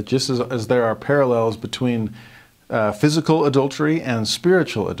 But just as there are parallels between physical adultery and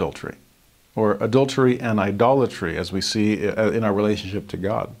spiritual adultery, or adultery and idolatry, as we see in our relationship to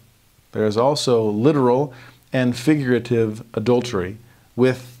God, there is also literal and figurative adultery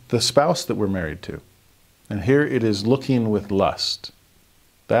with the spouse that we're married to. And here it is looking with lust.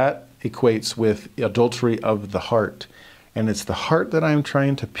 That equates with adultery of the heart. And it's the heart that I'm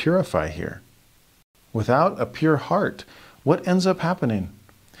trying to purify here. Without a pure heart, what ends up happening?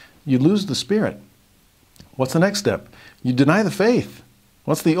 You lose the Spirit. What's the next step? You deny the faith.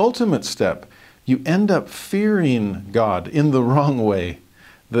 What's the ultimate step? You end up fearing God in the wrong way.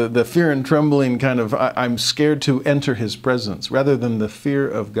 The fear and trembling kind of, I'm scared to enter His presence, rather than the fear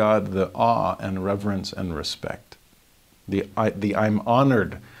of God, the awe and reverence and respect. I'm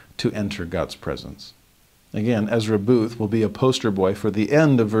honored to enter God's presence. Again, Ezra Booth will be a poster boy for the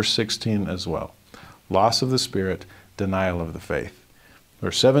end of verse 16 as well. Loss of the Spirit, denial of the faith.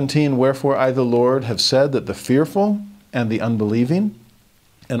 Verse 17, wherefore I, the Lord, have said that the fearful and the unbelieving,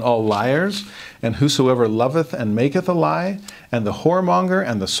 and all liars, and whosoever loveth and maketh a lie, and the whoremonger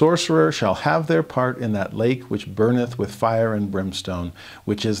and the sorcerer shall have their part in that lake which burneth with fire and brimstone,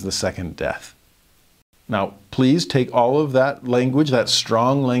 which is the second death. Now, please take all of that language, that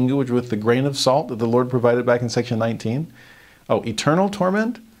strong language, with the grain of salt that the Lord provided back in section 19. Oh, eternal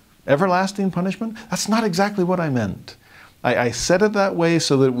torment? Everlasting punishment? That's not exactly what I meant. I said it that way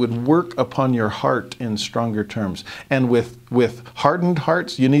so that it would work upon your heart in stronger terms. And with hardened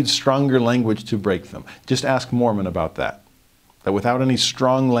hearts, you need stronger language to break them. Just ask Mormon about that. That without any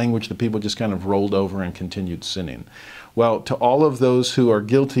strong language, the people just kind of rolled over and continued sinning. Well, to all of those who are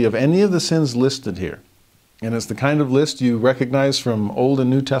guilty of any of the sins listed here, and it's the kind of list you recognize from Old and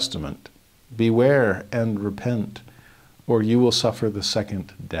New Testament, beware and repent, or you will suffer the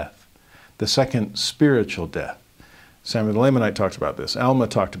second death, the second spiritual death. Samuel the Lamanite talked about this. Alma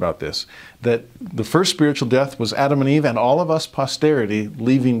talked about this, that the first spiritual death was Adam and Eve and all of us posterity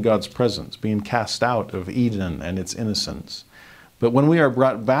leaving God's presence, being cast out of Eden and its innocence. But when we are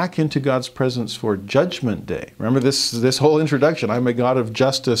brought back into God's presence for judgment day, remember this whole introduction, I'm a God of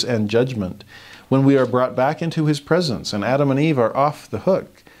justice and judgment. When we are brought back into his presence and Adam and Eve are off the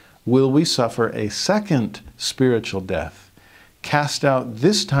hook, will we suffer a second spiritual death, cast out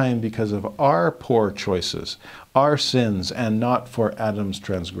this time because of our poor choices, our sins, and not for Adam's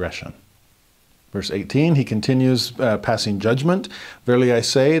transgression? Verse 18, he continues passing judgment. Verily I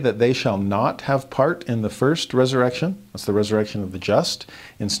say that they shall not have part in the first resurrection. That's the resurrection of the just.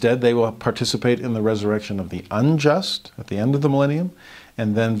 Instead, they will participate in the resurrection of the unjust at the end of the millennium.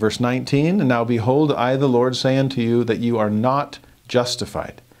 And then verse 19, and now behold, I the Lord say unto you that you are not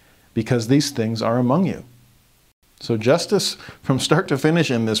justified, because these things are among you. So justice from start to finish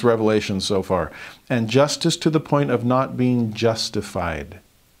in this revelation so far. And justice to the point of not being justified.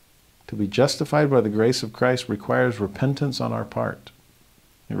 To be justified by the grace of Christ requires repentance on our part.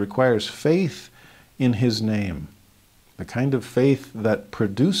 It requires faith in his name. The kind of faith that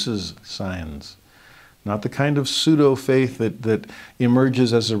produces signs. Not the kind of pseudo-faith that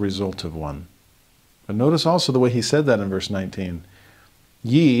emerges as a result of one. But notice also the way he said that in verse 19.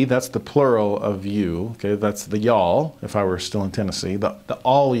 Ye, that's the plural of you, okay, that's the y'all, if I were still in Tennessee, the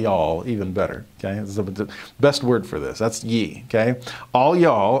all y'all, even better, okay, it's the best word for this, that's ye, okay. All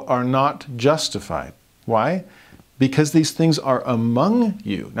y'all are not justified. Why? Because these things are among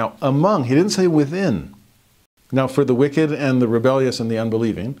you. Now, among, he didn't say within. Now, for the wicked and the rebellious and the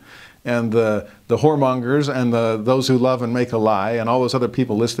unbelieving, and the whoremongers and those who love and make a lie, and all those other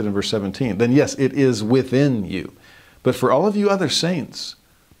people listed in verse 17, then yes, it is within you. But for all of you other saints,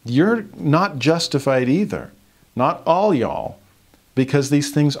 you're not justified either. Not all y'all, because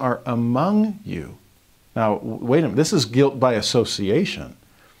these things are among you. Now, wait a minute. This is guilt by association.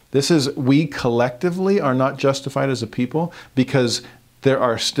 This is we collectively are not justified as a people because there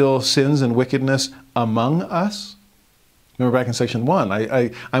are still sins and wickedness among us. Remember back in section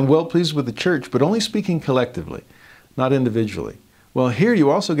 1, I'm well pleased with the church, but only speaking collectively, not individually. Well, here you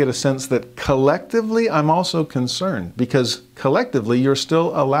also get a sense that collectively I'm also concerned, because collectively you're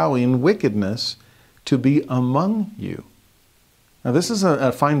still allowing wickedness to be among you. Now this is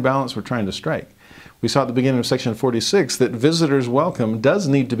a fine balance we're trying to strike. We saw at the beginning of section 46 that visitors' welcome does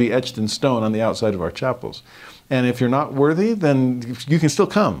need to be etched in stone on the outside of our chapels. And if you're not worthy, then you can still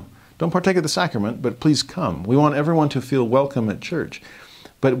come. Don't partake of the sacrament, but please come. We want everyone to feel welcome at church.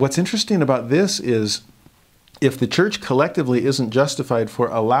 But what's interesting about this is if the church collectively isn't justified for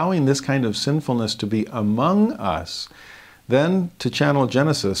allowing this kind of sinfulness to be among us, then, to channel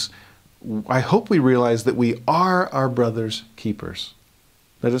Genesis, I hope we realize that we are our brother's keepers.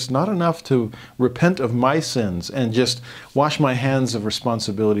 That it's not enough to repent of my sins and just wash my hands of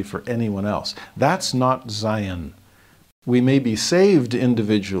responsibility for anyone else. That's not Zion. We may be saved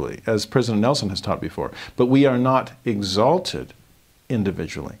individually, as President Nelson has taught before, but we are not exalted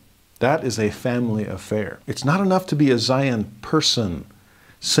individually. That is a family affair. It's not enough to be a Zion person,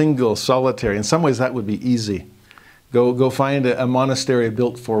 single, solitary. In some ways that would be easy. Go find a monastery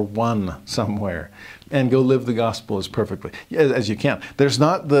built for one somewhere and go live the gospel as perfectly as you can. There's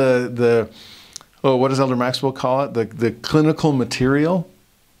not what does Elder Maxwell call it? The clinical material.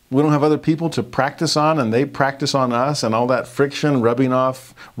 We don't have other people to practice on, and they practice on us, and all that friction, rubbing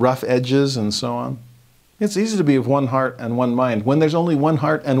off rough edges and so on. It's easy to be of one heart and one mind when there's only one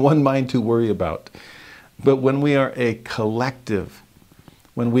heart and one mind to worry about. But when we are a collective,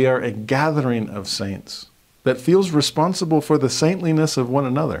 when we are a gathering of saints that feels responsible for the saintliness of one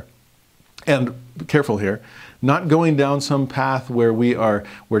another, and be careful here, not going down some path where we're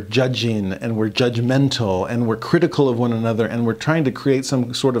judging and we're judgmental and we're critical of one another and we're trying to create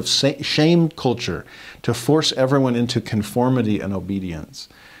some sort of shame culture to force everyone into conformity and obedience.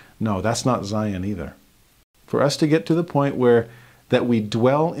 No, that's not Zion either. For us to get to the point where that we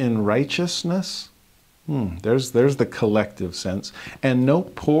dwell in righteousness, there's the collective sense, and no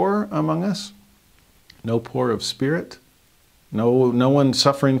poor among us, no poor of spirit, no one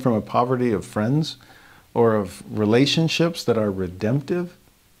suffering from a poverty of friends or of relationships that are redemptive.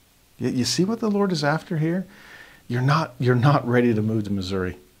 You see what the Lord is after here? You're not ready to move to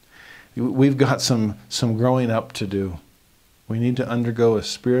Missouri. We've got some growing up to do. We need to undergo a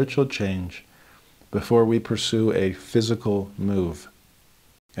spiritual change before we pursue a physical move.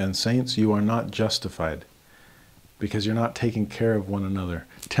 And saints, you are not justified because you're not taking care of one another,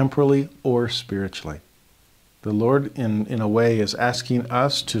 temporally or spiritually. The Lord, in a way, is asking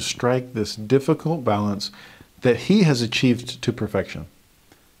us to strike this difficult balance that He has achieved to perfection.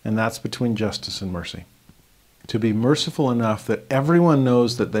 And that's between justice and mercy. To be merciful enough that everyone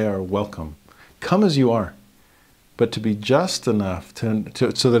knows that they are welcome. Come as you are. But to be just enough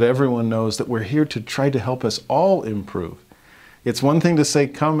so that everyone knows that we're here to try to help us all improve. It's one thing to say,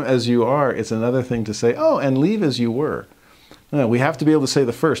 come as you are. It's another thing to say, oh, and leave as you were. No, we have to be able to say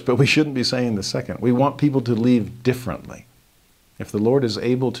the first, but we shouldn't be saying the second. We want people to leave differently. If the Lord is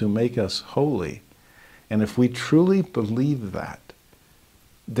able to make us holy, and if we truly believe that,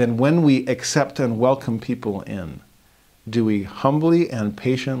 then when we accept and welcome people in, do we humbly and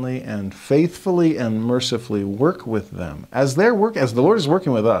patiently and faithfully and mercifully work with them as the Lord is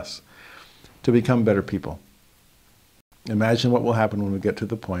working with us to become better people. Imagine what will happen when we get to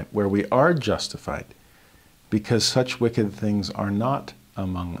the point where we are justified because such wicked things are not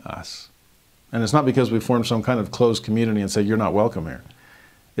among us. And it's not because we formed some kind of closed community and said, you're not welcome here.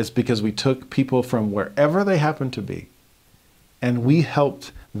 It's because we took people from wherever they happen to be and we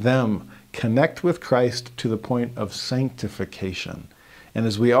helped them connect with Christ to the point of sanctification. And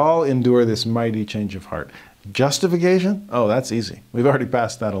as we all endure this mighty change of heart, justification, oh, that's easy. We've already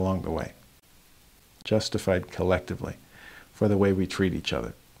passed that along the way. Justified collectively for the way we treat each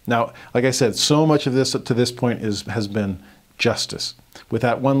other. Now, like I said, so much of this up to this point has been justice, with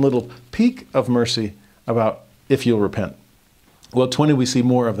that one little peak of mercy about if you'll repent. Well, 20, we see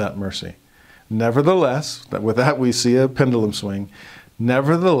more of that mercy. Nevertheless, with that we see a pendulum swing.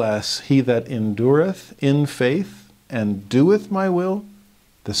 Nevertheless, he that endureth in faith and doeth my will,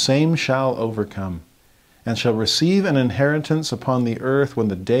 the same shall overcome, and shall receive an inheritance upon the earth when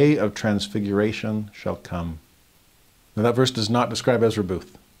the day of transfiguration shall come. Now that verse does not describe Ezra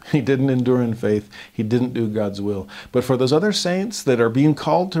Booth. He didn't endure in faith. He didn't do God's will. But for those other saints that are being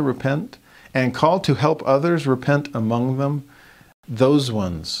called to repent and called to help others repent among them, those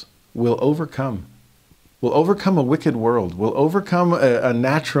ones will overcome. Will overcome a wicked world. Will overcome a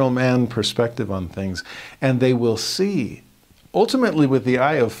natural man perspective on things. And they will see, ultimately with the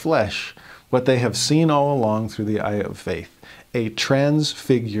eye of flesh, what they have seen all along through the eye of faith. A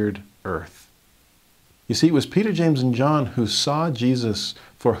transfigured earth. You see, it was Peter, James, and John who saw Jesus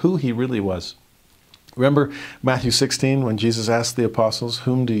for who he really was. Remember Matthew 16 when Jesus asked the apostles,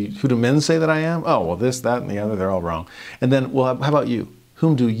 who do men say that I am? Oh, well, this, that, and the other, they're all wrong. And then, well, how about you?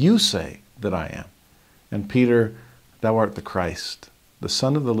 Whom do you say that I am? And Peter, thou art the Christ, the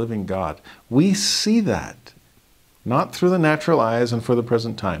Son of the living God. We see that, not through the natural eyes and for the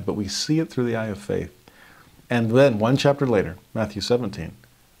present time, but we see it through the eye of faith. And then one chapter later, Matthew 17,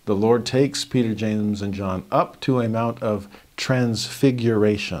 the Lord takes Peter, James, and John up to a mount of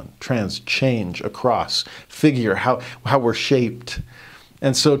transfiguration, change, across, figure, how we're shaped.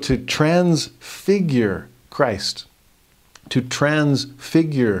 And so to transfigure Christ, to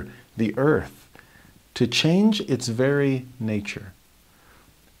transfigure the earth, to change its very nature,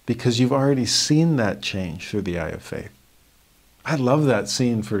 because you've already seen that change through the eye of faith. I love that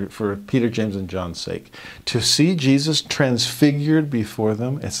scene for Peter, James, and John's sake. To see Jesus transfigured before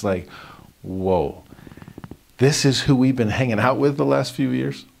them, it's like, whoa, this is who we've been hanging out with the last few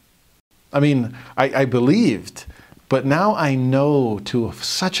years? I mean, I believed, but now I know to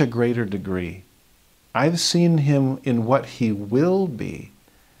such a greater degree. I've seen him in what he will be.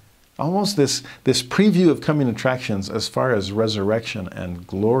 Almost this preview of coming attractions as far as resurrection and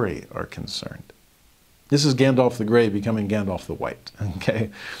glory are concerned. This is Gandalf the Grey becoming Gandalf the White. Okay,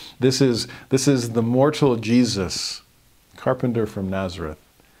 this is the mortal Jesus, carpenter from Nazareth,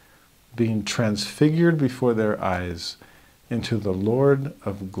 being transfigured before their eyes into the Lord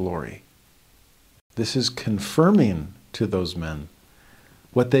of glory. This is confirming to those men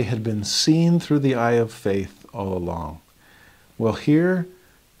what they had been seeing through the eye of faith all along. Well, here,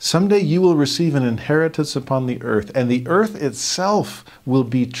 someday you will receive an inheritance upon the earth, and the earth itself will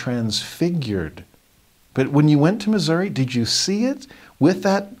be transfigured. But when you went to Missouri, did you see it with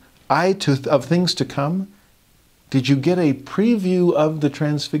that eye of things to come? Did you get a preview of the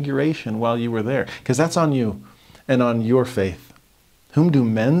transfiguration while you were there? Because that's on you and on your faith. Whom do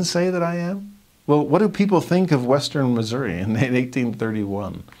men say that I am? Well, what do people think of Western Missouri in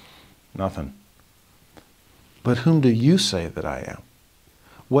 1831? Nothing. But whom do you say that I am?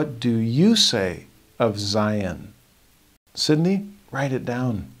 What do you say of Zion? Sydney, write it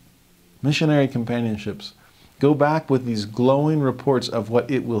down. Missionary companionships. Go back with these glowing reports of what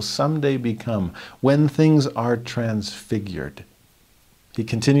it will someday become when things are transfigured. He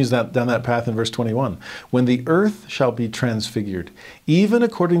continues down that path in verse 21. When the earth shall be transfigured, even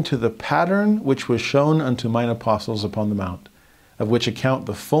according to the pattern which was shown unto mine apostles upon the mount, of which account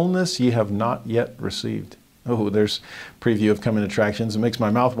the fullness ye have not yet received. Oh, there's preview of coming attractions. It makes my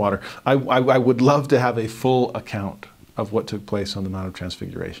mouth water. I would love to have a full account of what took place on the Mount of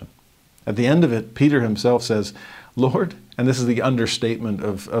Transfiguration. At the end of it, Peter himself says, Lord, and this is the understatement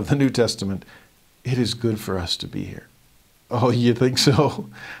of the New Testament, it is good for us to be here. Oh, you think so?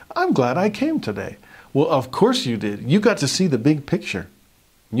 I'm glad I came today. Well, of course you did. You got to see the big picture.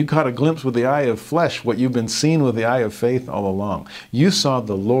 You caught a glimpse with the eye of flesh, what you've been seeing with the eye of faith all along. You saw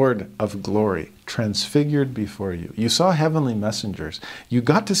the Lord of glory transfigured before you. You saw heavenly messengers. You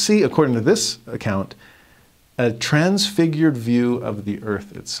got to see, according to this account, a transfigured view of the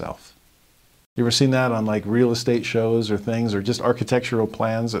earth itself. You ever seen that on like real estate shows or things, or just architectural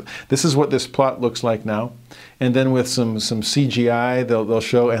plans? This is what this plot looks like now. And then with some CGI, they'll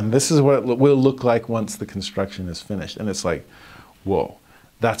show, and this is what it will look like once the construction is finished. And it's like, whoa,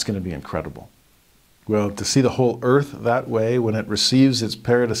 that's going to be incredible. Well, to see the whole earth that way when it receives its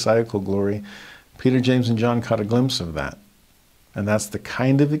paradisiacal glory, Peter, James, and John caught a glimpse of that. And that's the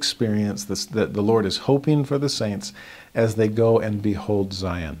kind of experience that the Lord is hoping for the saints as they go and behold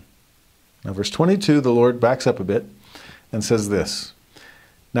Zion. Now, verse 22, the Lord backs up a bit and says this,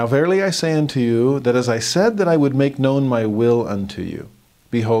 "Now verily I say unto you, that as I said that I would make known my will unto you,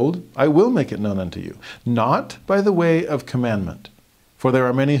 behold, I will make it known unto you, not by the way of commandment, for there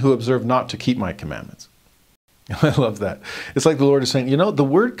are many who observe not to keep my commandments." I love that. It's like the Lord is saying, you know, the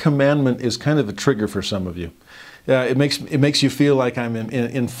word commandment is kind of a trigger for some of you. It makes you feel like I'm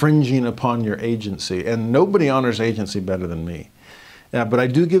infringing upon your agency, and nobody honors agency better than me. But I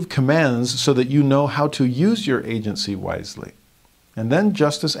do give commands so that you know how to use your agency wisely. And then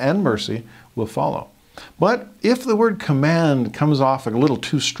justice and mercy will follow. But if the word command comes off a little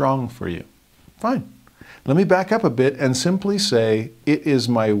too strong for you, fine. Let me back up a bit and simply say, it is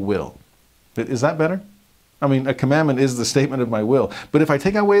my will. Is that better? I mean, a commandment is the statement of my will. But if I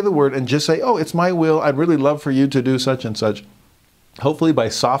take away the word and just say, oh, it's my will, I'd really love for you to do such and such, hopefully by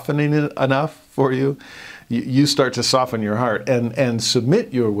softening it enough for you, you start to soften your heart and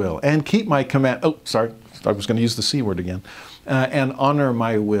submit your will and keep my command. Oh, sorry, I was going to use the C word again. And honor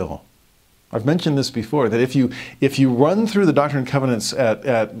my will. I've mentioned this before, that if you run through the Doctrine and Covenants at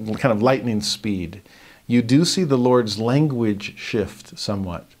kind of lightning speed, you do see the Lord's language shift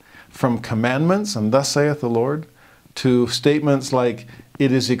somewhat from commandments, and thus saith the Lord, to statements like,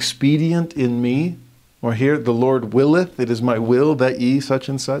 it is expedient in me, or here, the Lord willeth, it is my will that ye such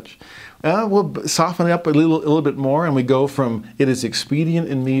and such. We'll soften it up a little bit more, and we go from it is expedient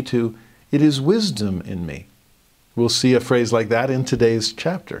in me to it is wisdom in me. We'll see a phrase like that in today's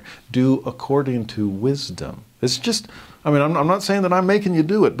chapter. Do according to wisdom. It's just, I mean, I'm not saying that I'm making you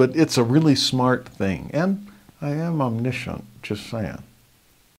do it, but it's a really smart thing. And I am omniscient, just saying.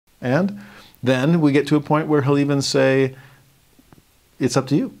 And then we get to a point where he'll even say, it's up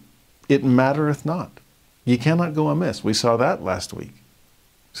to you. It mattereth not. You cannot go amiss. We saw that last week.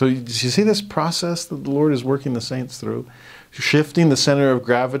 So you see this process that the Lord is working the saints through? Shifting the center of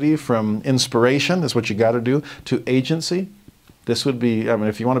gravity from inspiration, that's what you got to do, to agency. This would be, I mean,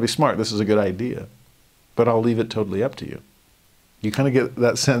 if you want to be smart, this is a good idea. But I'll leave it totally up to you. You kind of get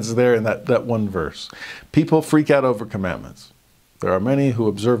that sense there in that one verse. People freak out over commandments. There are many who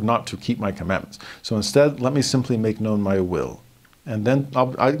observe not to keep my commandments. So instead, let me simply make known my will. And then,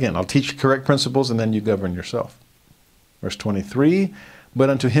 I'll teach correct principles, and then you govern yourself. Verse 23, but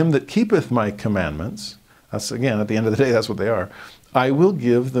unto him that keepeth my commandments, that's again, at the end of the day, that's what they are, I will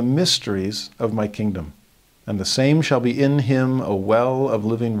give the mysteries of my kingdom. And the same shall be in him a well of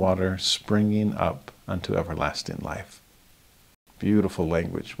living water springing up unto everlasting life. Beautiful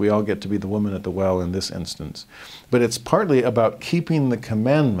language. We all get to be the woman at the well in this instance. But it's partly about keeping the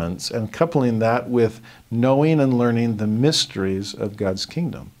commandments and coupling that with knowing and learning the mysteries of God's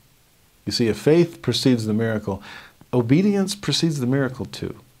kingdom. You see, if faith precedes the miracle, obedience precedes the miracle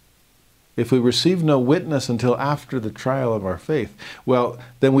too. If we receive no witness until after the trial of our faith, well,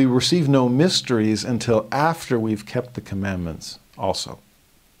 then we receive no mysteries until after we've kept the commandments also.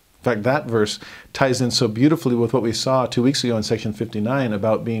 In fact, that verse ties in so beautifully with what we saw 2 weeks ago in section 59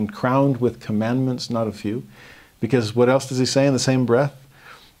 about being crowned with commandments, not a few. Because what else does he say in the same breath?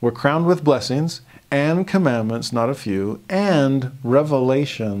 We're crowned with blessings and commandments, not a few, and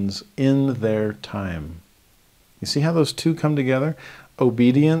revelations in their time. You see how those two come together?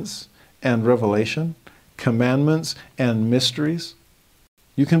 Obedience and revelation, commandments and mysteries.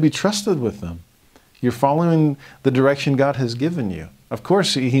 You can be trusted with them. You're following the direction God has given you. Of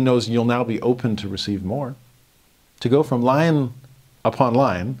course, he knows you'll now be open to receive more. To go from line upon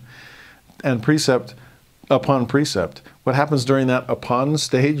line and precept upon precept. What happens during that upon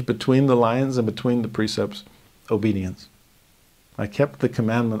stage between the lines and between the precepts? Obedience. I kept the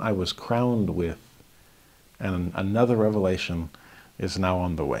commandment I was crowned with, and another revelation is now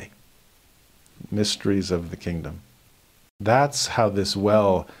on the way. Mysteries of the kingdom. That's how this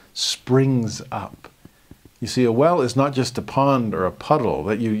well springs up. You see, a well is not just a pond or a puddle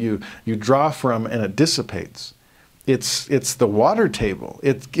that you draw from and it dissipates. It's the water table.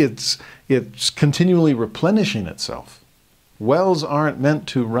 It's continually replenishing itself. Wells aren't meant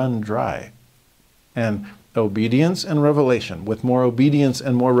to run dry. And obedience and revelation, with more obedience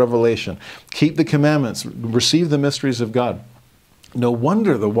and more revelation. Keep the commandments, receive the mysteries of God. No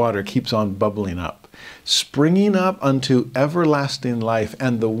wonder the water keeps on bubbling up, springing up unto everlasting life,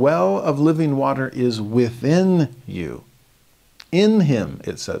 and the well of living water is within you. In him,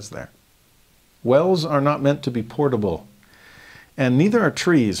 it says there. Wells are not meant to be portable, and neither are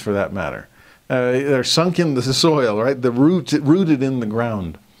trees for that matter. They're sunk in the soil, right? Rooted in the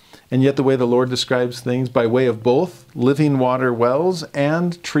ground. And yet the way the Lord describes things, by way of both living water wells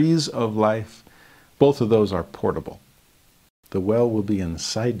and trees of life, both of those are portable. The well will be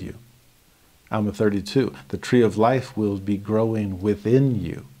inside you. Alma 32, the tree of life will be growing within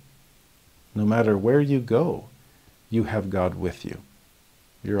you. No matter where you go, you have God with you.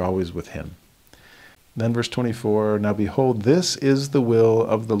 You're always with him. Then verse 24, now behold, this is the will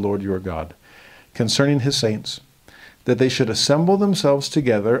of the Lord your God concerning his saints, that they should assemble themselves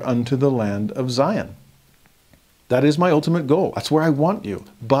together unto the land of Zion. That is my ultimate goal. That's where I want you.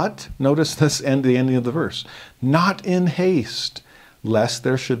 But, notice this the ending of the verse, not in haste, lest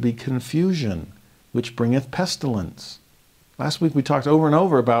there should be confusion, which bringeth pestilence. Last week we talked over and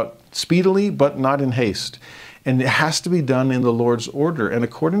over about speedily, but not in haste. And it has to be done in the Lord's order and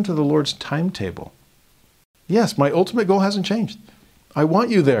according to the Lord's timetable. Yes, my ultimate goal hasn't changed. I want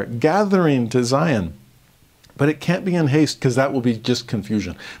you there, gathering to Zion. But it can't be in haste, because that will be just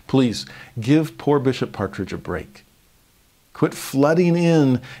confusion. Please, give poor Bishop Partridge a break. Quit flooding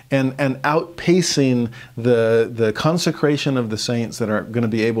in and outpacing the consecration of the saints that are going to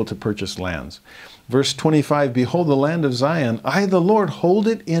be able to purchase lands. Verse 25, behold the land of Zion, I the Lord hold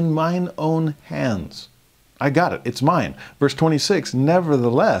it in mine own hands. I got it, it's mine. Verse 26,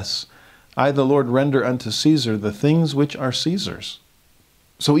 nevertheless, I the Lord render unto Caesar the things which are Caesar's.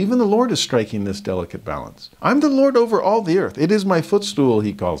 So even the Lord is striking this delicate balance. I'm the Lord over all the earth. It is my footstool,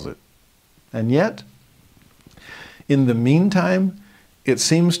 he calls it. And yet, in the meantime, it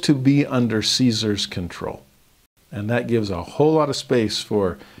seems to be under Caesar's control. And that gives a whole lot of space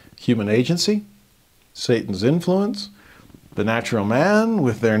for human agency, Satan's influence, the natural man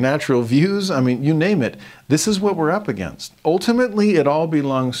with their natural views. I mean, you name it. This is what we're up against. Ultimately, it all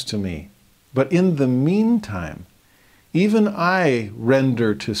belongs to me. But in the meantime, even I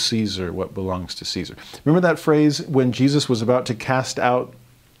render to Caesar what belongs to Caesar. Remember that phrase when Jesus was about to cast out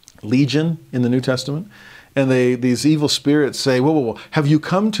Legion in the New Testament? And these evil spirits say, whoa, have you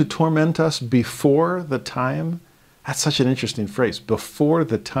come to torment us before the time? That's such an interesting phrase, before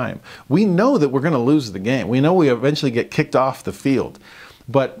the time. We know that we're going to lose the game. We know we eventually get kicked off the field.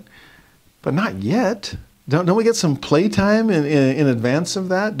 But not yet. Don't we get some playtime in advance of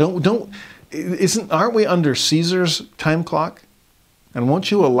that? Aren't we under Caesar's time clock? And won't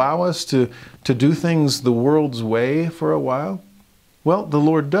you allow us to do things the world's way for a while? Well, the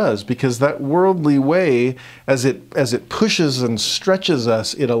Lord does, because that worldly way, as it pushes and stretches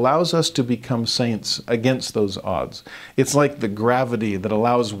us, it allows us to become saints against those odds. It's like the gravity that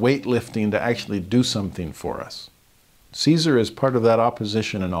allows weightlifting to actually do something for us. Caesar is part of that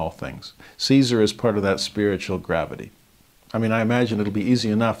opposition in all things. Caesar is part of that spiritual gravity. I mean, I imagine it'll be easy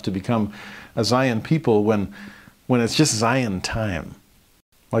enough to become a Zion people when it's just Zion time.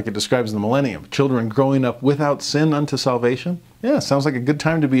 Like it describes the millennium. Children growing up without sin unto salvation. Yeah, sounds like a good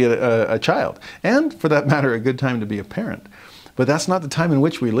time to be a child. And, for that matter, a good time to be a parent. But that's not the time in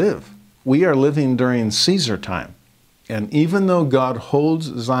which we live. We are living during Caesar time. And even though God holds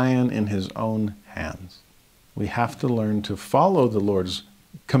Zion in his own hands, we have to learn to follow the Lord's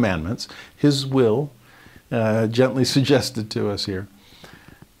commandments, his will, gently suggested to us here.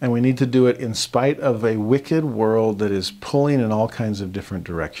 And we need to do it in spite of a wicked world that is pulling in all kinds of different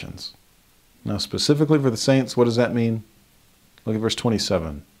directions. Now, specifically for the saints, what does that mean? Look at verse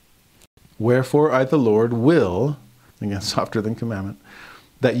 27. Wherefore I, the Lord, will, again, softer than commandment,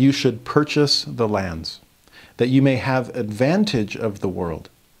 that you should purchase the lands, that you may have advantage of the world,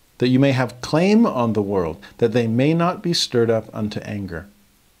 that you may have claim on the world, that they may not be stirred up unto anger.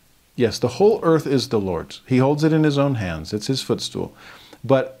 Yes, the whole earth is the Lord's. He holds it in his own hands. It's his footstool.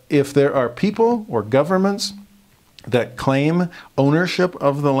 But if there are people or governments that claim ownership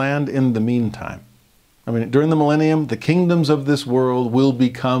of the land in the meantime, I mean, during the millennium, the kingdoms of this world will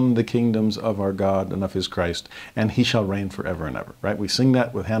become the kingdoms of our God and of his Christ, and he shall reign forever and ever, right? We sing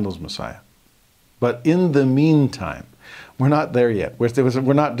that with Handel's Messiah. But in the meantime, we're not there yet.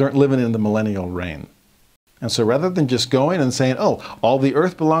 We're not living in the millennial reign. And so rather than just going and saying, oh, all the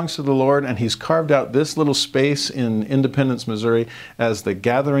earth belongs to the Lord, and he's carved out this little space in Independence, Missouri as the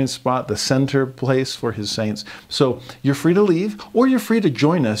gathering spot, the center place for his saints. So you're free to leave, or you're free to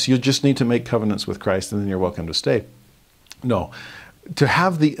join us. You just need to make covenants with Christ, and then you're welcome to stay. No. To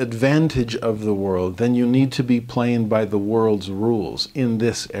have the advantage of the world, then you need to be playing by the world's rules in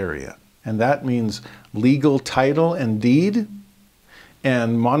this area. And that means legal title and deed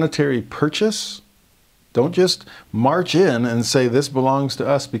and monetary purchase. Don't just march in and say this belongs to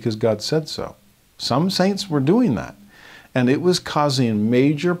us because God said so. Some saints were doing that, and it was causing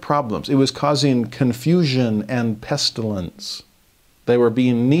major problems. It was causing confusion and pestilence. They were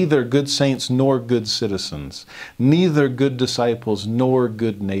being neither good saints nor good citizens, neither good disciples nor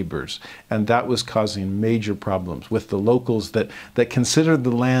good neighbors. And that was causing major problems with the locals that considered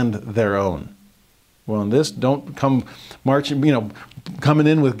the land their own. Well, in this, don't come marching, coming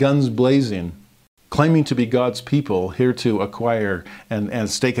in with guns blazing, claiming to be God's people, here to acquire and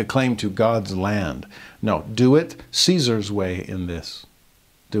stake a claim to God's land. No, do it Caesar's way in this.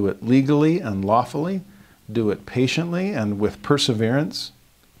 Do it legally and lawfully. Do it patiently and with perseverance.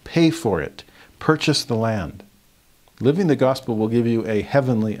 Pay for it. Purchase the land. Living the gospel will give you a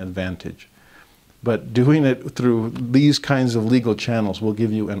heavenly advantage. But doing it through these kinds of legal channels will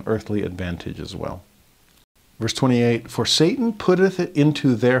give you an earthly advantage as well. Verse 28, for Satan putteth it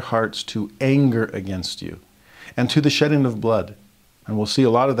into their hearts to anger against you, and to the shedding of blood. And we'll see a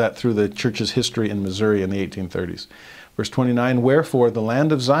lot of that through the church's history in Missouri in the 1830s. Verse 29, wherefore the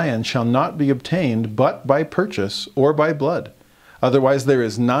land of Zion shall not be obtained but by purchase or by blood. Otherwise there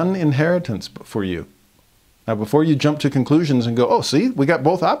is none inheritance for you. Now before you jump to conclusions and go, oh, see, we got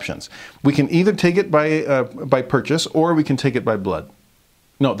both options. We can either take it by purchase or we can take it by blood.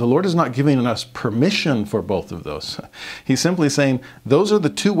 No, the Lord is not giving us permission for both of those. He's simply saying those are the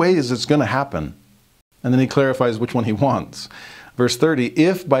two ways it's going to happen. And then he clarifies which one he wants. Verse 30,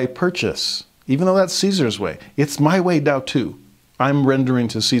 if by purchase, even though that's Caesar's way, it's my way now too. I'm rendering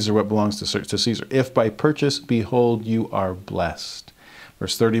to Caesar what belongs to Caesar. If by purchase, behold, you are blessed.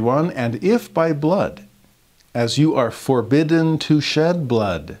 Verse 31, and if by blood, as you are forbidden to shed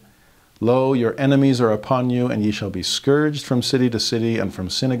blood, lo, your enemies are upon you, and ye shall be scourged from city to city, and from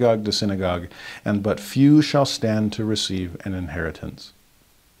synagogue to synagogue, and but few shall stand to receive an inheritance.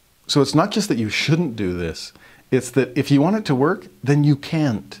 So it's not just that you shouldn't do this, it's that if you want it to work, then you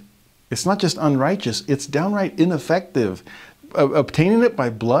can't. It's not just unrighteous, it's downright ineffective. Obtaining it by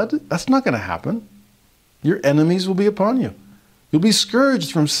blood, that's not going to happen. Your enemies will be upon you. You'll be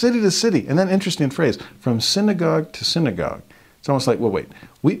scourged from city to city. And then, interesting phrase, from synagogue to synagogue. It's almost like, well, wait,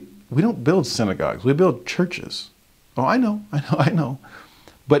 we don't build synagogues, we build churches. Oh, I know.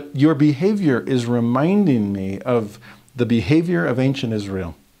 But your behavior is reminding me of the behavior of ancient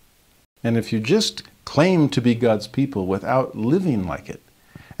Israel. And if you just claim to be God's people without living like it,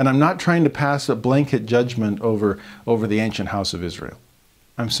 and I'm not trying to pass a blanket judgment over the ancient house of Israel.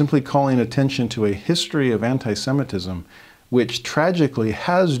 I'm simply calling attention to a history of anti-Semitism which tragically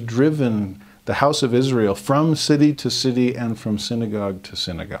has driven the house of Israel from city to city and from synagogue to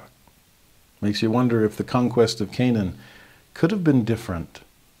synagogue. Makes you wonder if the conquest of Canaan could have been different.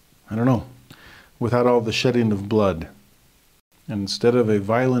 I don't know. Without all the shedding of blood. And instead of a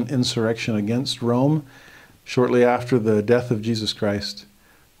violent insurrection against Rome, shortly after the death of Jesus Christ,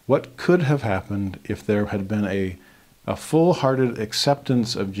 what could have happened if there had been a full-hearted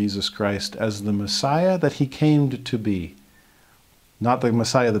acceptance of Jesus Christ as the Messiah that he came to be? Not the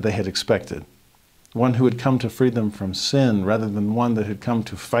Messiah that they had expected. One who had come to free them from sin rather than one that had come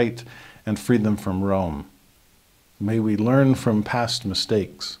to fight and free them from Rome. May we learn from past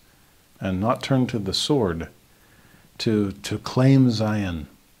mistakes and not turn to the sword to claim Zion.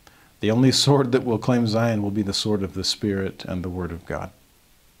 The only sword that will claim Zion will be the sword of the Spirit and the Word of God.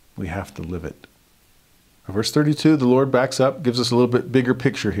 We have to live it. Verse 32, the Lord backs up, gives us a little bit bigger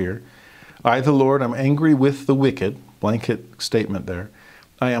picture here. I, the Lord, am angry with the wicked, blanket statement there.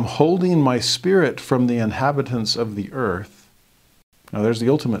 I am holding my spirit from the inhabitants of the earth. Now there's the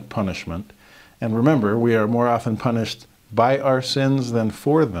ultimate punishment. And remember, we are more often punished by our sins than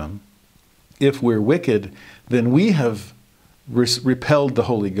for them. If we're wicked, then we have repelled the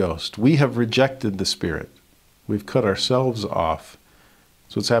Holy Ghost. We have rejected the Spirit. We've cut ourselves off.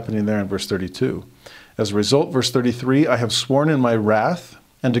 So what's happening there in verse 32. As a result, verse 33, I have sworn in my wrath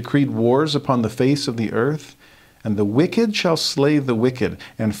and decreed wars upon the face of the earth, and the wicked shall slay the wicked,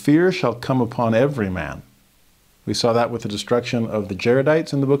 and fear shall come upon every man. We saw that with the destruction of the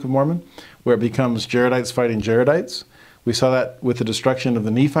Jaredites in the Book of Mormon, where it becomes Jaredites fighting Jaredites. We saw that with the destruction of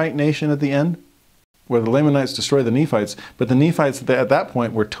the Nephite nation at the end. where the Lamanites destroy the Nephites, but the Nephites at that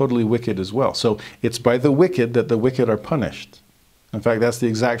point were totally wicked as well. So it's by the wicked that the wicked are punished. In fact, that's the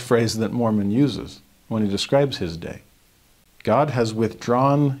exact phrase that Mormon uses when he describes his day. God has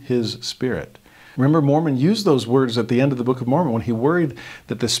withdrawn his Spirit. Remember, Mormon used those words at the end of the Book of Mormon when he worried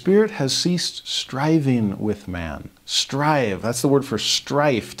that the Spirit has ceased striving with man. Strive, that's the word for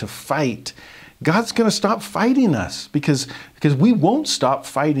strife, to fight. God's going to stop fighting us because we won't stop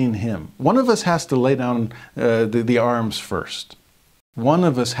fighting him. One of us has to lay down the arms first. One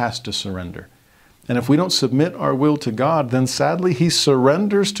of us has to surrender. And if we don't submit our will to God, then sadly he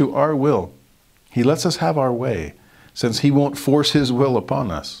surrenders to our will. He lets us have our way, since he won't force his will upon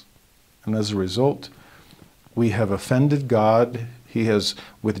us. And as a result, we have offended God. He has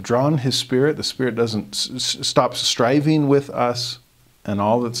withdrawn his Spirit. The Spirit doesn't stop striving with us. And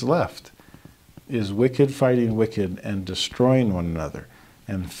all that's left is wicked fighting wicked and destroying one another,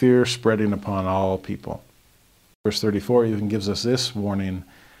 and fear spreading upon all people. Verse 34 even gives us this warning,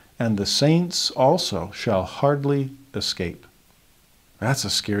 and the saints also shall hardly escape. That's a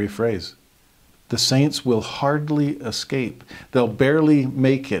scary phrase. The saints will hardly escape. They'll barely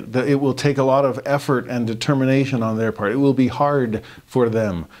make it. It will take a lot of effort and determination on their part. It will be hard for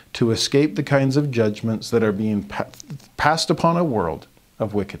them to escape the kinds of judgments that are being passed upon a world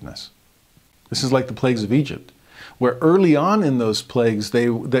of wickedness. This is like the plagues of Egypt, where early on in those plagues,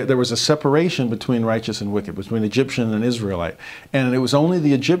 there was a separation between righteous and wicked, between Egyptian and Israelite. And it was only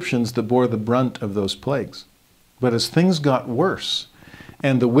the Egyptians that bore the brunt of those plagues. But as things got worse,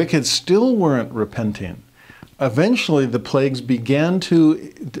 and the wicked still weren't repenting, eventually the plagues began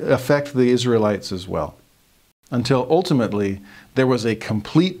to affect the Israelites as well. Until ultimately, there was a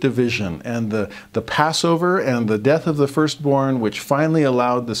complete division, and the Passover and the death of the firstborn, which finally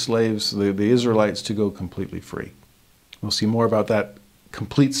allowed the slaves, the Israelites, to go completely free. We'll see more about that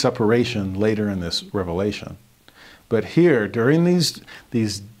complete separation later in this revelation. But here, during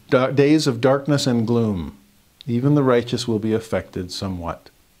these days of darkness and gloom, even the righteous will be affected somewhat.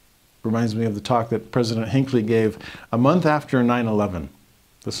 Reminds me of the talk that President Hinckley gave a month after 9/11.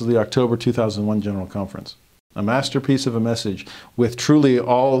 This is the October 2001 General Conference. A masterpiece of a message with truly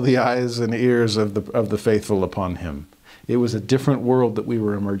all the eyes and ears of the faithful upon him. It was a different world that we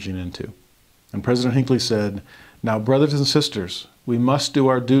were emerging into. And President Hinckley said, "Now, brothers and sisters, we must do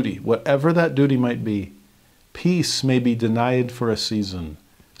our duty, whatever that duty might be. Peace may be denied for a season.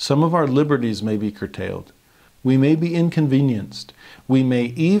 Some of our liberties may be curtailed. We may be inconvenienced. We may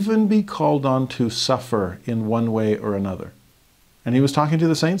even be called on to suffer in one way or another." And he was talking to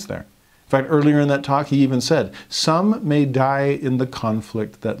the saints there. In fact, earlier in that talk, he even said, "Some may die in the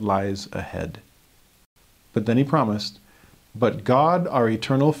conflict that lies ahead." But then he promised, "But God, our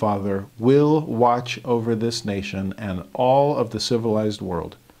eternal Father, will watch over this nation and all of the civilized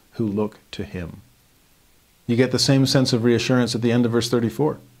world who look to him." You get the same sense of reassurance at the end of verse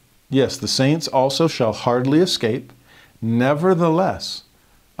 34. Yes, the saints also shall hardly escape. Nevertheless,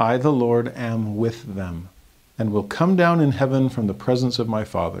 I, the Lord, am with them, and will come down in heaven from the presence of my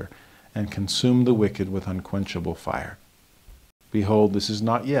Father, and consume the wicked with unquenchable fire. Behold, this is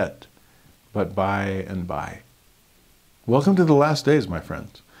not yet, but by and by. Welcome to the last days, my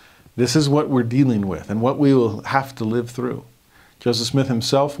friends. This is what we're dealing with and what we will have to live through. Joseph Smith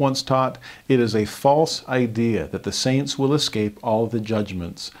himself once taught, it is a false idea that the saints will escape all the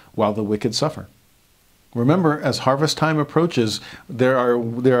judgments while the wicked suffer. Remember, as harvest time approaches, there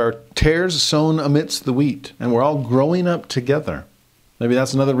are tares sown amidst the wheat, and we're all growing up together. Maybe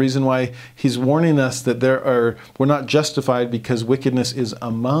that's another reason why he's warning us that we're not justified because wickedness is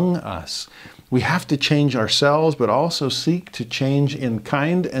among us. We have to change ourselves, but also seek to change in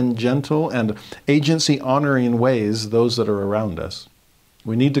kind and gentle and agency-honoring ways those that are around us.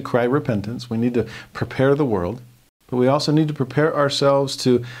 We need to cry repentance. We need to prepare the world. But we also need to prepare ourselves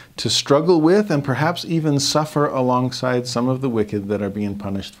to struggle with and perhaps even suffer alongside some of the wicked that are being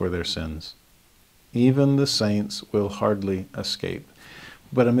punished for their sins. Even the saints will hardly escape.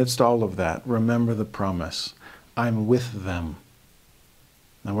 But amidst all of that, remember the promise. I'm with them.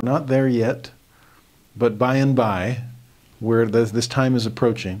 Now, we're not there yet, but by and by, where this time is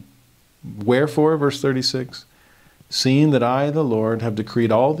approaching. Wherefore, verse 36, seeing that I, the Lord, have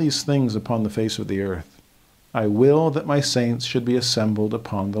decreed all these things upon the face of the earth, I will that my saints should be assembled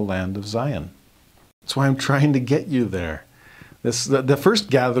upon the land of Zion. That's why I'm trying to get you there. The first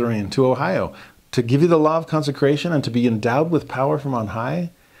gathering to Ohio, to give you the law of consecration and to be endowed with power from on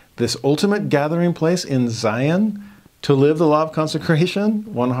high, this ultimate gathering place in Zion, to live the law of consecration,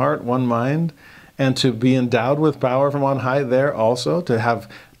 one heart, one mind, and to be endowed with power from on high there also,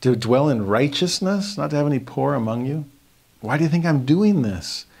 to dwell in righteousness, not to have any poor among you. Why do you think I'm doing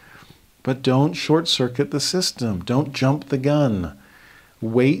this? But don't short-circuit the system. Don't jump the gun.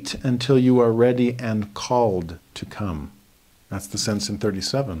 Wait until you are ready and called to come. That's the sense in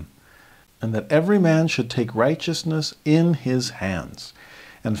 37. And that every man should take righteousness in his hands,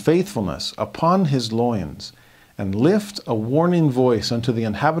 and faithfulness upon his loins, and lift a warning voice unto the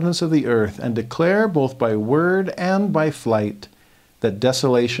inhabitants of the earth, and declare both by word and by flight that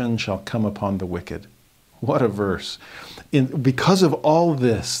desolation shall come upon the wicked. What a verse. Because of all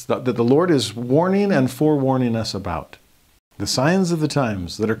this that the Lord is warning and forewarning us about, the signs of the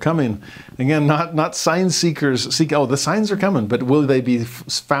times that are coming, again, not sign seekers seek, the signs are coming, but will they be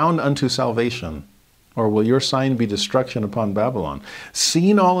found unto salvation? Or will your sign be destruction upon Babylon?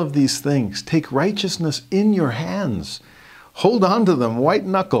 Seeing all of these things, take righteousness in your hands. Hold on to them, white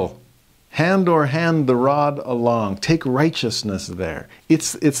knuckle. Hand or hand the rod along. Take righteousness there.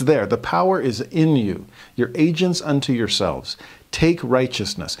 It's there. The power is in you. You're agents unto yourselves. Take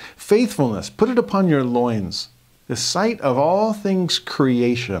righteousness. Faithfulness, put it upon your loins. The sight of all things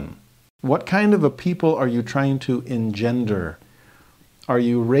creation. What kind of a people are you trying to engender? Are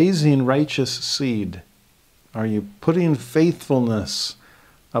you raising righteous seed? Are you putting faithfulness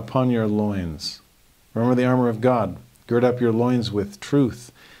upon your loins? Remember the armor of God. Gird up your loins with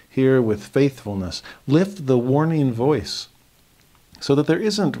truth. Here with faithfulness. Lift the warning voice so that there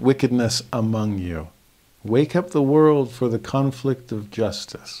isn't wickedness among you. Wake up the world for the conflict of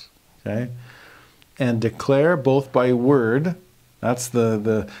justice. Okay? And declare both by word, that's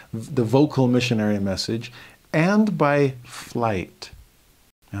the vocal missionary message, and by flight.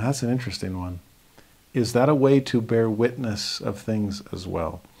 Now that's an interesting one. Is that a way to bear witness of things as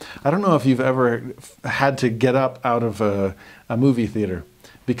well? I don't know if you've ever had to get up out of a movie theater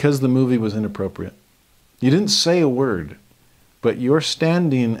because the movie was inappropriate. You didn't say a word, but your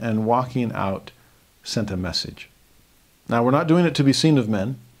standing and walking out sent a message. Now, we're not doing it to be seen of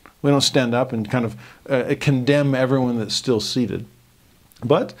men. We don't stand up and kind of condemn everyone that's still seated.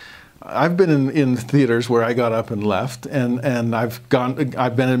 But I've been in theaters where I got up and left, and I've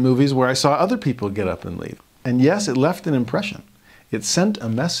been in movies where I saw other people get up and leave. And yes, it left an impression. It sent a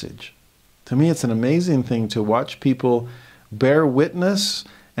message. To me, it's an amazing thing to watch people bear witness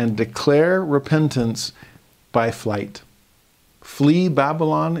and declare repentance by flight. Flee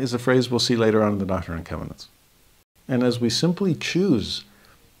Babylon is a phrase we'll see later on in the Doctrine and Covenants. And as we simply choose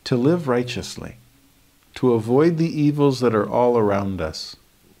to live righteously, to avoid the evils that are all around us,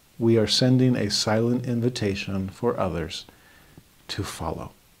 we are sending a silent invitation for others to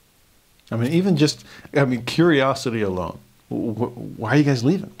follow. I mean, even just, curiosity alone. Why are you guys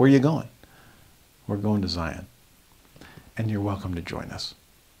leaving? Where are you going? We're going to Zion. And you're welcome to join us.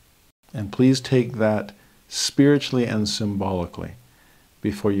 And please take that spiritually and symbolically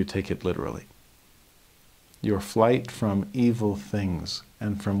before you take it literally. Your flight from evil things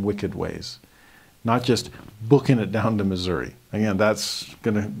and from wicked ways. Not just booking it down to Missouri. Again, that's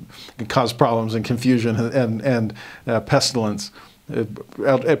going to cause problems and confusion and pestilence.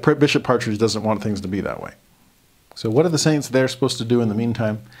 Bishop Partridge doesn't want things to be that way. So what are the saints there supposed to do in the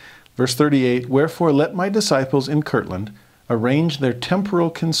meantime? Verse 38, wherefore let my disciples in Kirtland arrange their temporal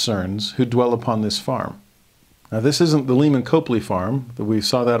concerns who dwell upon this farm. Now this isn't the Lehman Copley farm, we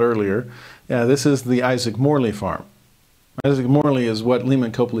saw that earlier. This is the Isaac Morley farm. Isaac Morley is what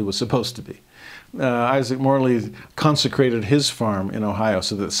Lehman Copley was supposed to be. Isaac Morley consecrated his farm in Ohio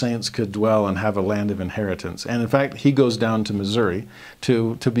so that saints could dwell and have a land of inheritance. And in fact, he goes down to Missouri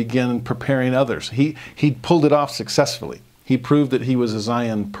to begin preparing others. He pulled it off successfully. He proved that he was a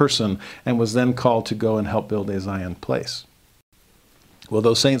Zion person and was then called to go and help build a Zion place. Well,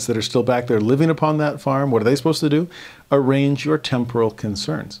 those saints that are still back there living upon that farm, what are they supposed to do? Arrange your temporal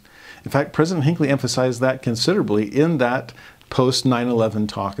concerns. In fact, President Hinckley emphasized that considerably in that post 9/11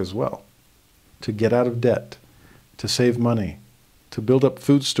 talk as well. To get out of debt, to save money, to build up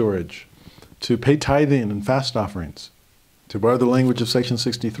food storage, to pay tithing and fast offerings, to borrow the language of section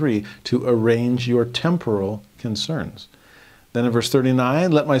 63, to arrange your temporal concerns. Then in verse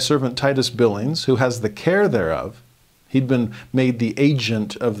 39, let my servant Titus Billings, who has the care thereof, he'd been made the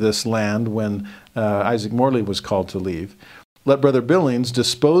agent of this land when Isaac Morley was called to leave. Let Brother Billings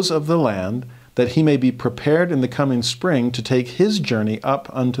dispose of the land, that he may be prepared in the coming spring to take his journey up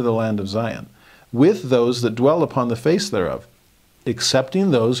unto the land of Zion, with those that dwell upon the face thereof,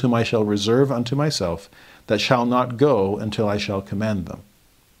 excepting those whom I shall reserve unto myself, that shall not go until I shall command them.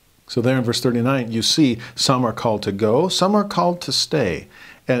 So there in verse 39, you see some are called to go, some are called to stay.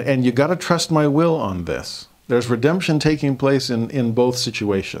 And you got to trust my will on this. There's redemption taking place in both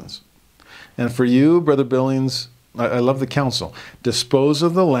situations. And for you, Brother Billings, I love the counsel. Dispose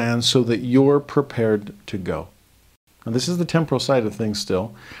of the land so that you're prepared to go. And this is the temporal side of things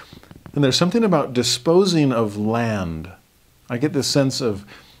still. And there's something about disposing of land. I get this sense of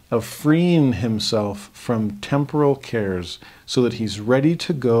freeing himself from temporal cares so that he's ready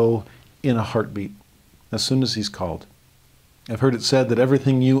to go in a heartbeat as soon as he's called. I've heard it said that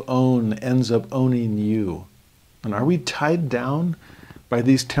everything you own ends up owning you. And are we tied down by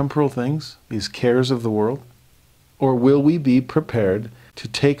these temporal things, these cares of the world? Or will we be prepared to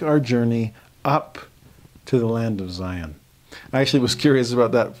take our journey up to the land of Zion? I actually was curious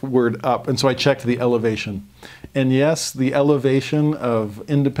about that word up, and so I checked the elevation. And yes, the elevation of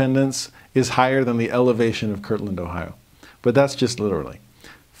Independence is higher than the elevation of Kirtland, Ohio. But that's just literally.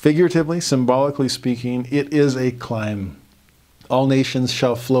 Figuratively, symbolically speaking, it is a climb. All nations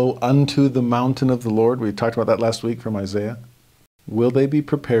shall flow unto the mountain of the Lord. We talked about that last week from Isaiah. Will they be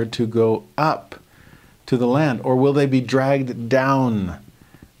prepared to go up to the land, or will they be dragged down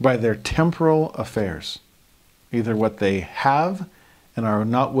by their temporal affairs? Either what they have and are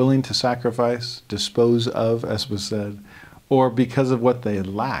not willing to sacrifice, dispose of, as was said, or because of what they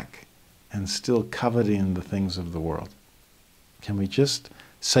lack and still coveting the things of the world. Can we just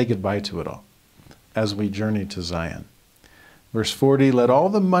say goodbye to it all as we journey to Zion? Verse 40, let all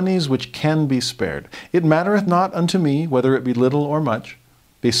the monies which can be spared, it mattereth not unto me whether it be little or much,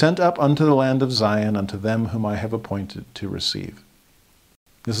 be sent up unto the land of Zion, unto them whom I have appointed to receive.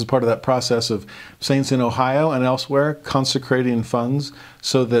 This is part of that process of saints in Ohio and elsewhere consecrating funds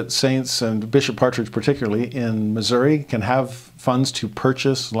so that saints, and Bishop Partridge particularly in Missouri, can have funds to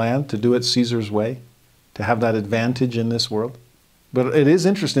purchase land, to do it Caesar's way, to have that advantage in this world. But it is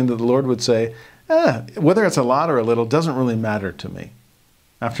interesting that the Lord would say, whether it's a lot or a little doesn't really matter to me.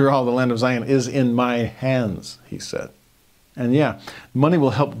 After all, the land of Zion is in my hands, he said. And yeah, money will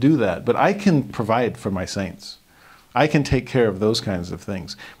help do that, but I can provide for my saints. I can take care of those kinds of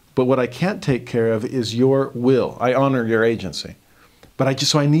things. But what I can't take care of is your will. I honor your agency. But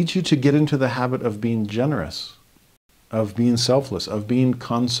I need you to get into the habit of being generous, of being selfless, of being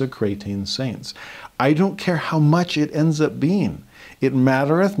consecrating saints. I don't care how much it ends up being. It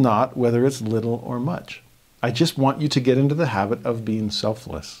mattereth not whether it's little or much. I just want you to get into the habit of being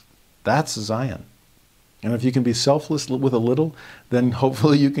selfless. That's Zion. And if you can be selfless with a little, then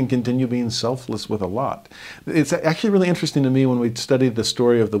hopefully you can continue being selfless with a lot. It's actually really interesting to me when we study the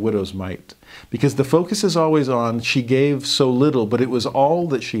story of the widow's mite, because the focus is always on she gave so little, but it was all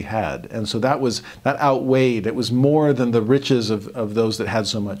that she had. And so that outweighed. It was more than the riches of those that had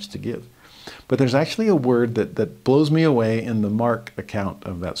so much to give. But there's actually a word that blows me away in the Mark account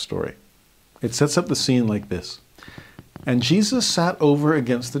of that story. It sets up the scene like this. And Jesus sat over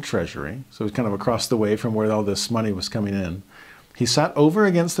against the treasury, so it was kind of across the way from where all this money was coming in. He sat over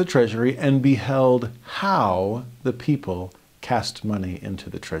against the treasury and beheld how the people cast money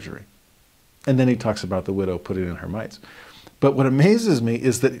into the treasury. And then he talks about the widow putting in her mites. But what amazes me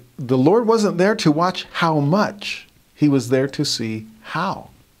is that the Lord wasn't there to watch how much. He was there to see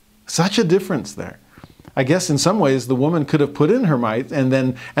how. Such a difference there. I guess in some ways the woman could have put in her mite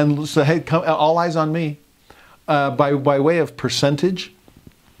and said, hey, come, all eyes on me. By way of percentage,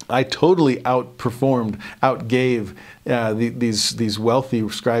 I totally outgave these wealthy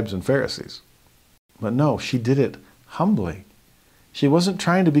scribes and Pharisees. But no, she did it humbly. She wasn't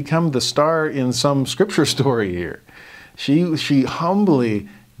trying to become the star in some scripture story here. She humbly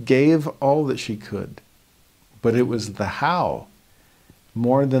gave all that she could. But it was the how,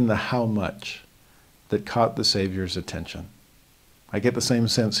 more than the how much, that caught the Savior's attention. I get the same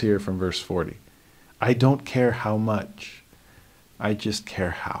sense here from verse 40. I don't care how much. I just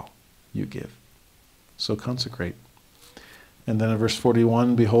care how you give. So consecrate. And then in verse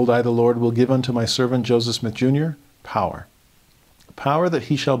 41, behold, I the Lord will give unto my servant Joseph Smith Jr. power. Power that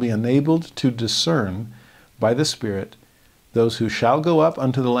he shall be enabled to discern by the Spirit those who shall go up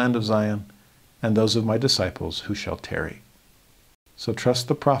unto the land of Zion and those of my disciples who shall tarry. So trust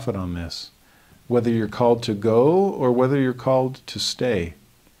the prophet on this, whether you're called to go or whether you're called to stay.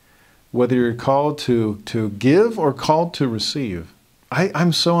 Whether you're called to give or called to receive.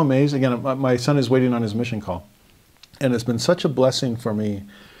 I'm so amazed. Again, my son is waiting on his mission call. And it's been such a blessing for me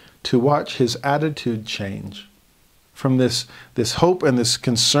to watch his attitude change from this hope and this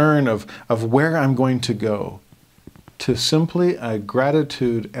concern of where I'm going to go to simply a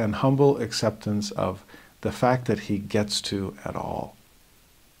gratitude and humble acceptance of the fact that he gets to at all.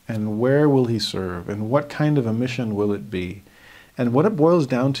 And where will he serve? And what kind of a mission will it be? And what it boils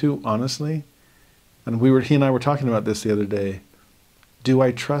down to, honestly, and he and I were talking about this the other day, do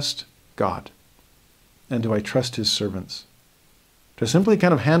I trust God? And do I trust his servants? To simply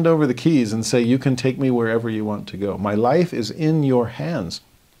kind of hand over the keys and say, you can take me wherever you want to go. My life is in your hands.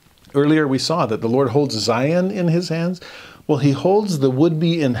 Earlier we saw that the Lord holds Zion in his hands. Well, he holds the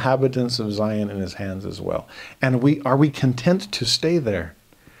would-be inhabitants of Zion in his hands as well. And are we content to stay there?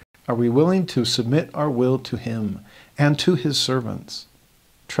 Are we willing to submit our will to him and to his servants,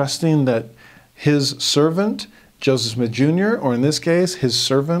 trusting that his servant, Joseph Smith Jr., or in this case, his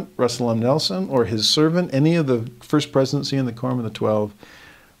servant, Russell M. Nelson, or his servant, any of the First Presidency and the Quorum of the 12,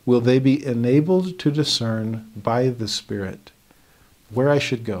 will they be enabled to discern by the Spirit where I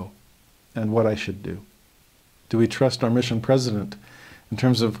should go and what I should do? Do we trust our mission president in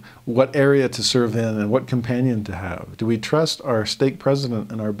terms of what area to serve in and what companion to have? Do we trust our stake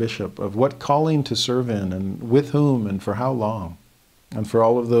president and our bishop of what calling to serve in and with whom and for how long? And for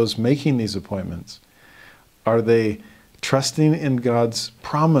all of those making these appointments, are they trusting in God's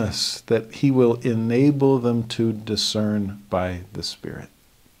promise that he will enable them to discern by the Spirit?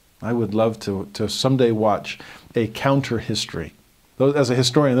 I would love to someday watch a counter history. As a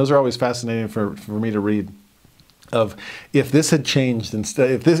historian, those are always fascinating for me to read. Of if this had changed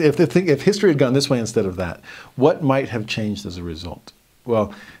instead, if history had gone this way instead of that, what might have changed as a result?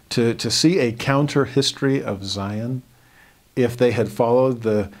 Well, to see a counter history of Zion, if they had followed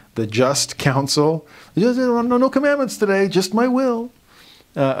the just counsel, no commandments today, just my will,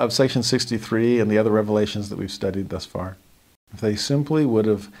 of section 63 and the other revelations that we've studied thus far. If they simply would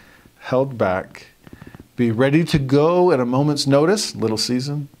have held back, be ready to go at a moment's notice, little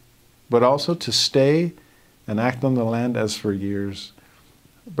season, but also to stay and act on the land as for years.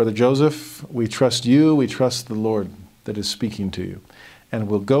 Brother Joseph, we trust you, we trust the Lord that is speaking to you, and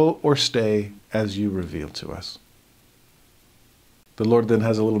we'll go or stay as you reveal to us. The Lord then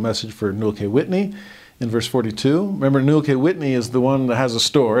has a little message for Newell K. Whitney in verse 42. Remember, Newell K. Whitney is the one that has a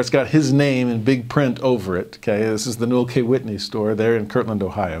store. It's got his name in big print over it. Okay, this is the Newell K. Whitney store there in Kirtland,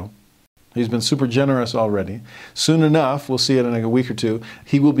 Ohio. He's been super generous already. Soon enough, we'll see it in a week or two,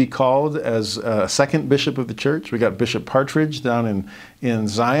 he will be called as second bishop of the church. We got Bishop Partridge down in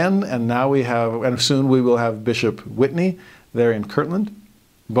Zion, and now and soon we will have Bishop Whitney there in Kirtland.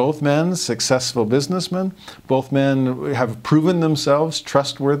 Both men, successful businessmen. Both men have proven themselves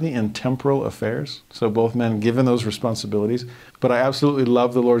trustworthy in temporal affairs. So both men given those responsibilities. But I absolutely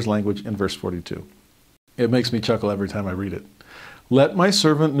love the Lord's language in verse 42. It makes me chuckle every time I read it. Let my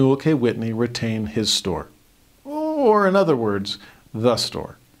servant Newell K. Whitney retain his store. Or in other words, the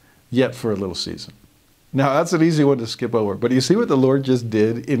store, yet for a little season. Now that's an easy one to skip over. But you see what the Lord just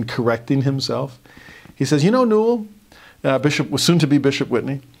did in correcting himself? He says, Newell, Bishop, soon to be Bishop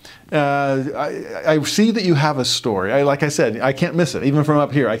Whitney, I see that you have a story. Like I said, I can't miss it. Even from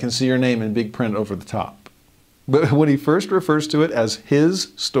up here, I can see your name in big print over the top. But when he first refers to it as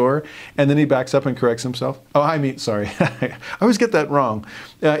his store, and then he backs up and corrects himself. Sorry. I always get that wrong.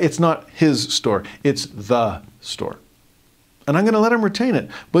 It's not his store. It's the store. And I'm going to let him retain it,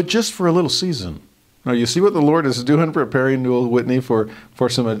 but just for a little season. Now, you see what the Lord is doing, preparing Newell Whitney for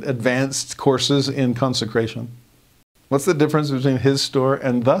some advanced courses in consecration? What's the difference between his store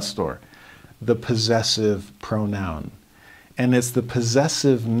and the store? The possessive pronoun. And it's the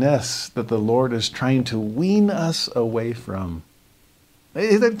possessiveness that the Lord is trying to wean us away from.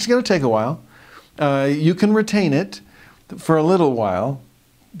 It's going to take a while. You can retain it for a little while.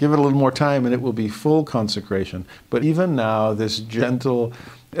 Give it a little more time and it will be full consecration. But even now, this gentle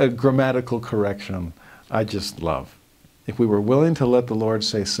grammatical correction, I just love. If we were willing to let the Lord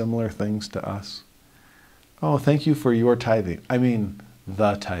say similar things to us. Oh, thank you for your tithing. I mean,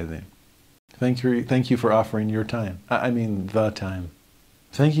 the tithing. Thank you for offering your time. I mean, the time.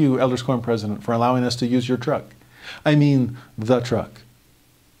 Thank you, Elders Quorum President, for allowing us to use your truck. I mean, the truck.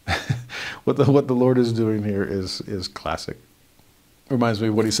 What the Lord is doing here is classic. Reminds me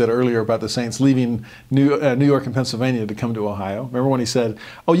of what he said earlier about the saints leaving New York and Pennsylvania to come to Ohio. Remember when he said,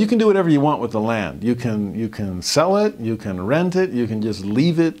 "Oh, you can do whatever you want with the land. You can sell it, you can rent it, you can just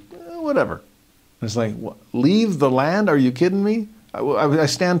leave it, whatever." And it's like, leave the land? Are you kidding me? I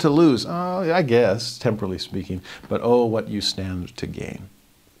stand to lose. I guess, temporally speaking. But oh, what you stand to gain.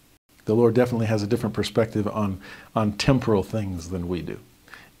 The Lord definitely has a different perspective on temporal things than we do.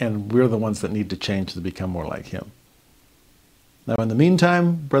 And we're the ones that need to change to become more like him. Now, in the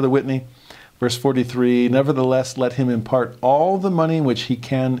meantime, Brother Whitney, verse 43, nevertheless, let him impart all the money which he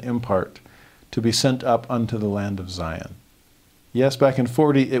can impart to be sent up unto the land of Zion. Yes, back in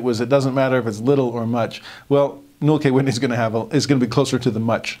 40, it doesn't matter if it's little or much. Well, Newell K. Whitney is going to be closer to the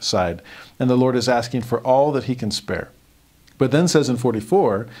much side. And the Lord is asking for all that he can spare. But then says in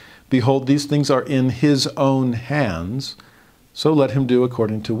 44, behold, these things are in his own hands, so let him do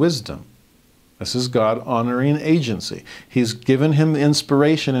according to wisdom. This is God honoring agency. He's given him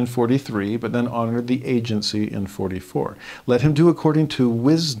inspiration in 43, but then honored the agency in 44. Let him do according to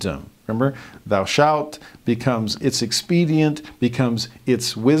wisdom. Remember, thou shalt becomes it's expedient, becomes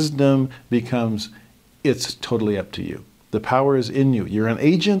it's wisdom, becomes it's totally up to you. The power is in you. You're an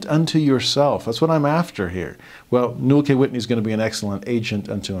agent unto yourself. That's what I'm after here. Well, Newell K. Whitney is going to be an excellent agent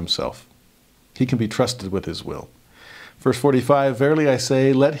unto himself. He can be trusted with his will. Verse 45, verily I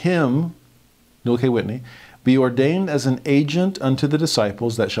say, let him, Newell K. Whitney, be ordained as an agent unto the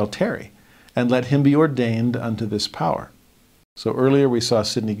disciples that shall tarry, and let him be ordained unto this power. So earlier we saw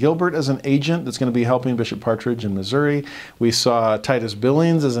Sidney Gilbert as an agent that's going to be helping Bishop Partridge in Missouri. We saw Titus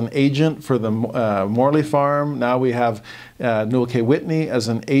Billings as an agent for the Morley Farm. Now we have Newell K. Whitney as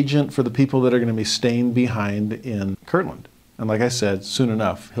an agent for the people that are going to be staying behind in Kirtland. And like I said, soon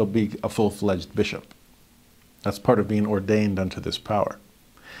enough, he'll be a full-fledged bishop. That's part of being ordained unto this power.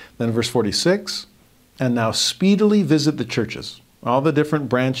 Then verse 46, and now speedily visit the churches, all the different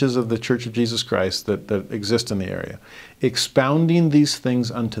branches of the Church of Jesus Christ that exist in the area, expounding these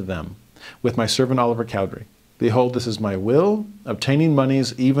things unto them with my servant Oliver Cowdery. Behold, this is my will, obtaining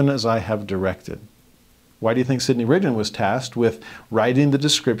monies even as I have directed. Why do you think Sidney Rigdon was tasked with writing the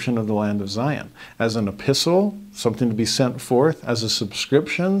description of the land of Zion? As an epistle, something to be sent forth, as a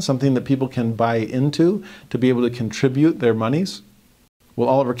subscription, something that people can buy into to be able to contribute their monies? Well,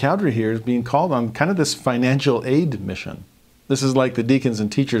 Oliver Cowdery here is being called on kind of this financial aid mission. This is like the deacons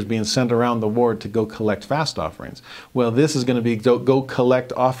and teachers being sent around the ward to go collect fast offerings. Well, this is going to be go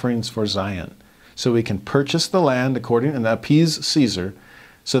collect offerings for Zion, so we can purchase the land according and appease Caesar,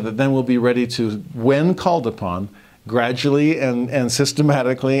 so that then we'll be ready to, when called upon, gradually and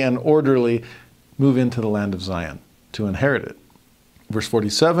systematically and orderly move into the land of Zion to inherit it. Verse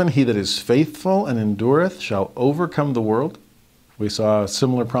 47, he that is faithful and endureth shall overcome the world. We saw a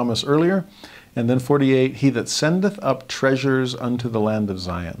similar promise earlier. And then 48, he that sendeth up treasures unto the land of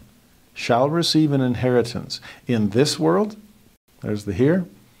Zion shall receive an inheritance in this world, there's the here,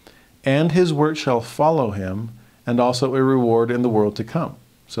 and his work shall follow him, and also a reward in the world to come.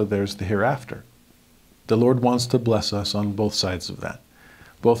 So there's the hereafter. The Lord wants to bless us on both sides of that,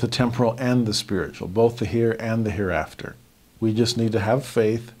 both the temporal and the spiritual, both the here and the hereafter. We just need to have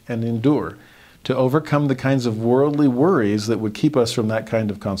faith and endure to overcome the kinds of worldly worries that would keep us from that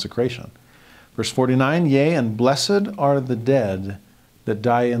kind of consecration. Verse 49, yea, and blessed are the dead that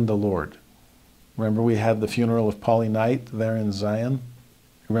die in the Lord. Remember we had the funeral of Polly Knight there in Zion?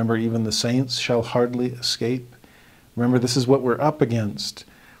 Remember even the saints shall hardly escape? Remember this is what we're up against.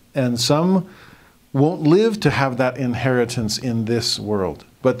 And some won't live to have that inheritance in this world.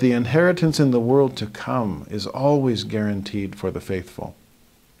 But the inheritance in the world to come is always guaranteed for the faithful.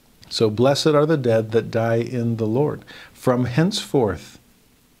 So blessed are the dead that die in the Lord. From henceforth,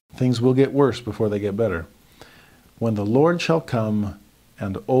 things will get worse before they get better. When the Lord shall come,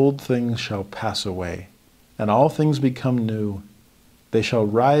 and old things shall pass away, and all things become new, they shall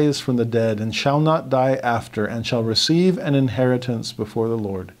rise from the dead, and shall not die after, and shall receive an inheritance before the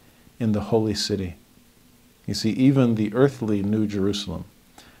Lord in the holy city. You see, even the earthly New Jerusalem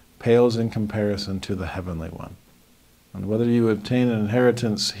pales in comparison to the heavenly one. And whether you obtain an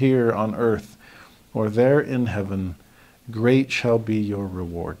inheritance here on earth or there in heaven, great shall be your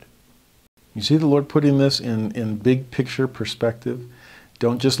reward. You see the Lord putting this in big picture perspective.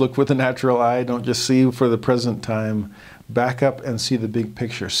 Don't just look with the natural eye. Don't just see for the present time. Back up and see the big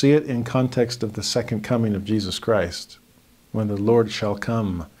picture. See it in context of the second coming of Jesus Christ, when the Lord shall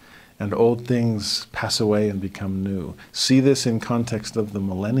come and old things pass away and become new. See this in context of the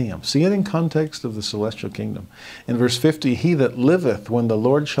millennium. See it in context of the celestial kingdom. In verse 50, he that liveth when the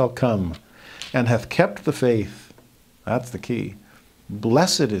Lord shall come and hath kept the faith, that's the key.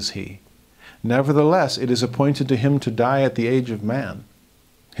 Blessed is he. Nevertheless, it is appointed to him to die at the age of man.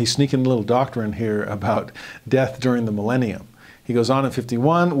 He's sneaking a little doctrine here about death during the millennium. He goes on in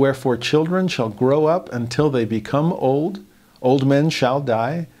 51, wherefore children shall grow up until they become old. Old men shall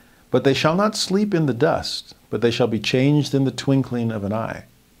die, but they shall not sleep in the dust, but they shall be changed in the twinkling of an eye.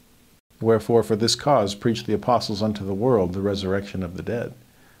 Wherefore for this cause preach the apostles unto the world the resurrection of the dead.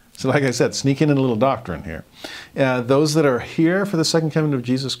 So like I said, sneaking in a little doctrine here. Those that are here for the second coming of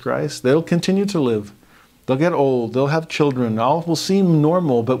Jesus Christ, they'll continue to live. They'll get old, they'll have children, all will seem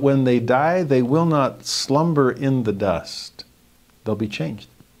normal, but when they die, they will not slumber in the dust. They'll be changed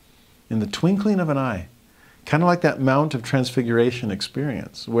in the twinkling of an eye. Kind of like that Mount of Transfiguration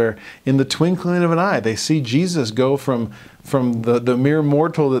experience, where in the twinkling of an eye, they see Jesus go from the mere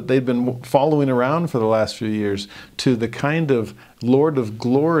mortal that they've been following around for the last few years to the kind of Lord of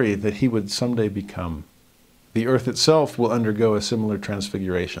glory that he would someday become. The earth itself will undergo a similar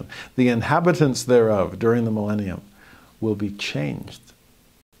transfiguration. The inhabitants thereof during the millennium will be changed.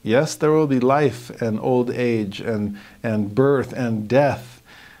 Yes, there will be life and old age and birth and death,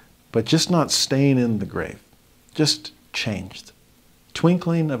 but just not staying in the grave, just changed.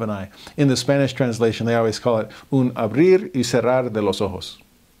 Twinkling of an eye. In the Spanish translation, they always call it un abrir y cerrar de los ojos,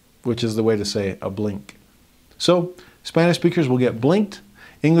 which is the way to say a blink. So, Spanish speakers will get blinked,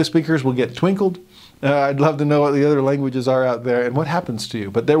 English speakers will get twinkled. I'd love to know what the other languages are out there and what happens to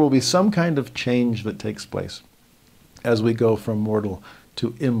you. But there will be some kind of change that takes place as we go from mortal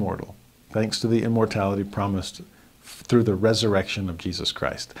to immortal, thanks to the immortality promised through the resurrection of Jesus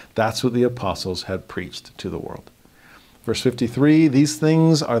Christ. That's what the apostles had preached to the world. Verse 53, these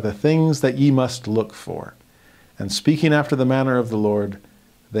things are the things that ye must look for. And speaking after the manner of the Lord,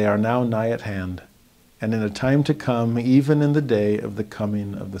 they are now nigh at hand, and in a time to come, even in the day of the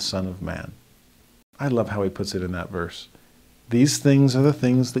coming of the Son of Man. I love how he puts it in that verse. These things are the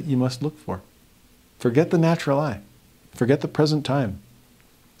things that you must look for. Forget the natural eye. Forget the present time.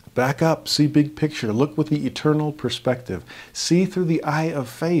 Back up, see big picture. Look with the eternal perspective. See through the eye of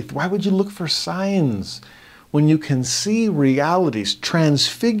faith. Why would you look for signs when you can see realities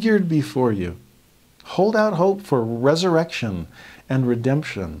transfigured before you? Hold out hope for resurrection and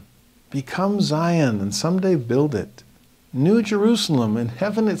redemption. Become Zion and someday build it. New Jerusalem and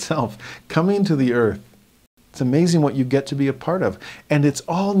heaven itself coming to the earth. It's amazing what you get to be a part of. And it's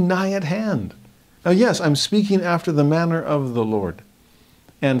all nigh at hand. Now, yes, I'm speaking after the manner of the Lord.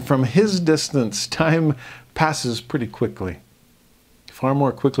 And from his distance, time passes pretty quickly. Far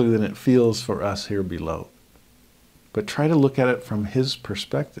more quickly than it feels for us here below. But try to look at it from his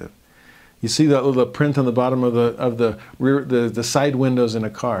perspective. You see that little print on the bottom of the rear, the side windows in a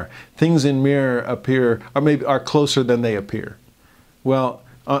car. Things in mirror appear, or maybe are closer than they appear. Well,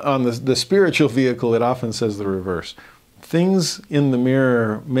 on the spiritual vehicle, it often says the reverse. Things in the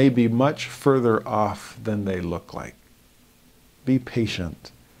mirror may be much further off than they look like. Be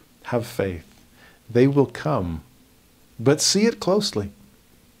patient. Have faith. They will come. But see it closely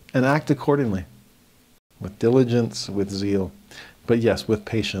and act accordingly. With diligence, with zeal. But yes, with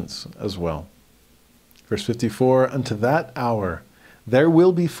patience as well. Verse 54, unto that hour there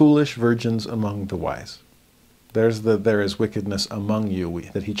will be foolish virgins among the wise. There is wickedness among you,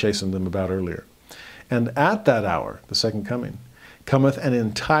 that he chastened them about earlier. And at that hour, the second coming, cometh an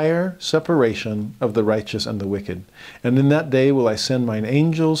entire separation of the righteous and the wicked. And in that day will I send mine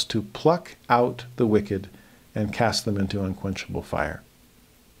angels to pluck out the wicked and cast them into unquenchable fire.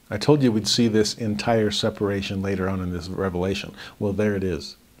 I told you we'd see this entire separation later on in this Revelation. Well, there it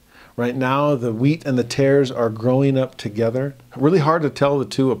is. Right now, the wheat and the tares are growing up together. Really hard to tell the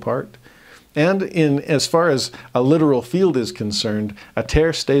two apart. And as far as a literal field is concerned, a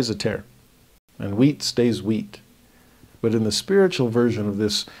tare stays a tare, and wheat stays wheat. But in the spiritual version of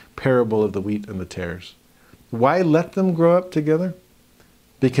this parable of the wheat and the tares, why let them grow up together?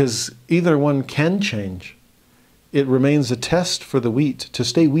 Because either one can change. It remains a test for the wheat to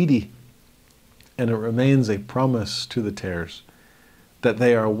stay weedy, and it remains a promise to the tares that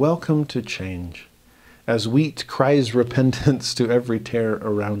they are welcome to change, as wheat cries repentance to every tare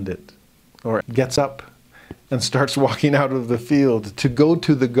around it, or gets up and starts walking out of the field to go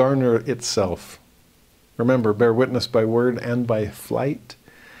to the garner itself. Remember, bear witness by word and by flight.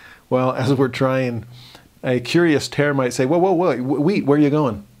 Well, as we're trying, a curious tare might say, whoa, wheat, where are you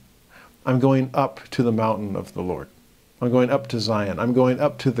going? I'm going up to the mountain of the Lord. I'm going up to Zion. I'm going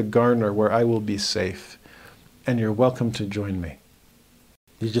up to the garner where I will be safe. And you're welcome to join me.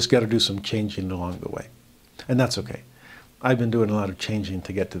 You just got to do some changing along the way. And that's okay. I've been doing a lot of changing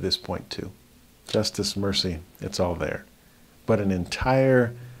to get to this point too. Justice, mercy, it's all there. But an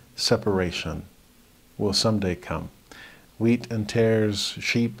entire separation will someday come. Wheat and tares,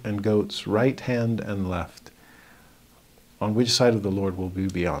 sheep and goats, right hand and left. On which side of the Lord will we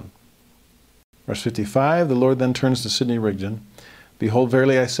be on? Verse 55, the Lord then turns to Sidney Rigdon. Behold,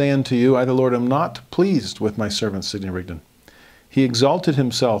 verily I say unto you, I the Lord am not pleased with my servant Sidney Rigdon. He exalted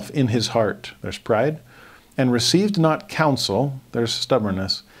himself in his heart, there's pride, and received not counsel, there's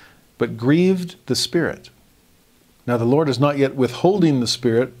stubbornness, but grieved the Spirit. Now the Lord is not yet withholding the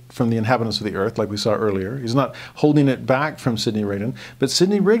Spirit from the inhabitants of the earth, like we saw earlier. He's not holding it back from Sidney Rigdon, but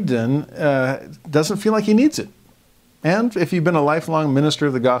Sidney Rigdon doesn't feel like he needs it. And if you've been a lifelong minister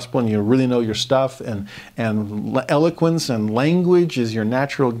of the gospel and you really know your stuff, and eloquence and language is your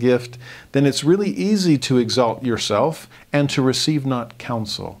natural gift, then it's really easy to exalt yourself and to receive not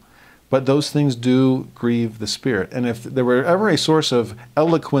counsel. But those things do grieve the Spirit. And if there were ever a source of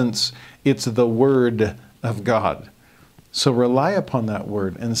eloquence, it's the Word of God. So rely upon that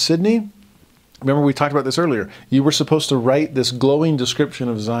Word. And Sidney, Remember, we talked about this earlier. You were supposed to write this glowing description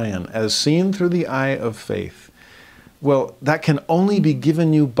of Zion as seen through the eye of faith. Well, that can only be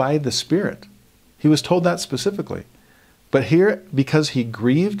given you by the Spirit. He was told that specifically. But here, because he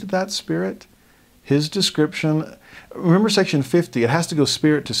grieved that Spirit, his description, remember section 50, it has to go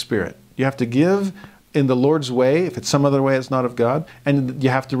spirit to spirit. You have to give in the Lord's way. If it's some other way, it's not of God. And you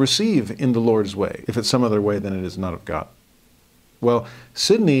have to receive in the Lord's way. If it's some other way, then it is not of God. Well,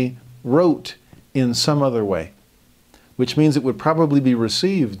 Sidney wrote in some other way, which means it would probably be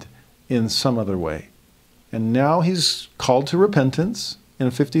received in some other way. And now he's called to repentance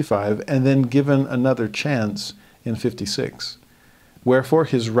in 55 and then given another chance in 56. Wherefore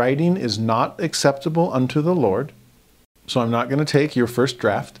his writing is not acceptable unto the Lord. So I'm not going to take your first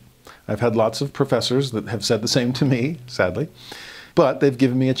draft. I've had lots of professors that have said the same to me, sadly. But they've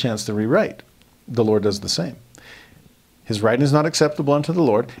given me a chance to rewrite. The Lord does the same. His writing is not acceptable unto the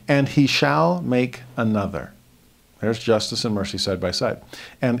Lord, and he shall make another. There's justice and mercy side by side.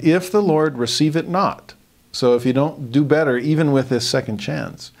 And if the Lord receive it not, so if you don't do better even with this second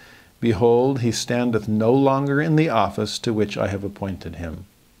chance, behold, he standeth no longer in the office to which I have appointed him.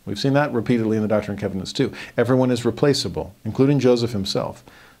 We've seen that repeatedly in the Doctrine and Covenants too. Everyone is replaceable, including Joseph himself.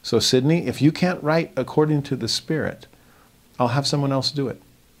 So Sidney, if you can't write according to the Spirit, I'll have someone else do it.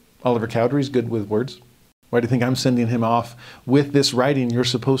 Oliver Cowdery's good with words. Why do you think I'm sending him off with this writing you're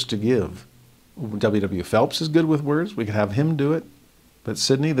supposed to give? W.W. Phelps is good with words. We could have him do it. But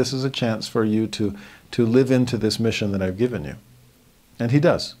Sidney, this is a chance for you to live into this mission that I've given you. And he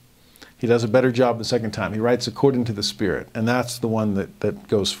does. He does a better job the second time. He writes according to the Spirit, and that's the one that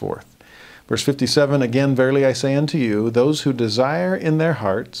goes forth. Verse 57, again, verily I say unto you, those who desire in their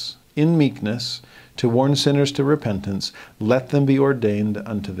hearts, in meekness, to warn sinners to repentance, let them be ordained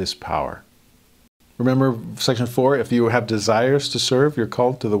unto this power. Remember section 4, if you have desires to serve, you're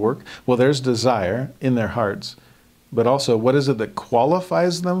called to the work. Well, there's desire in their hearts. But also, what is it that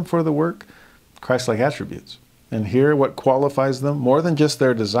qualifies them for the work? Christ-like attributes. And here, what qualifies them? More than just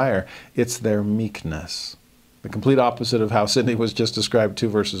their desire, it's their meekness. The complete opposite of how Sidney was just described 2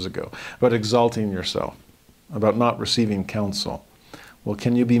 verses ago, about exalting yourself, about not receiving counsel. Well,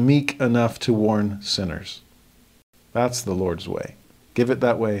 can you be meek enough to warn sinners? That's the Lord's way. Give it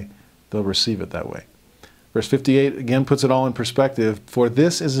that way, they'll receive it that way. Verse 58 again puts it all in perspective. For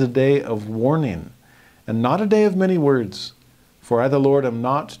this is a day of warning, and not a day of many words. For I, the Lord, am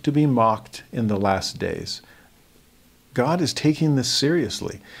not to be mocked in the last days. God is taking this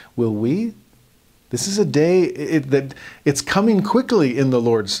seriously. Will we? This is a day that it's coming quickly in the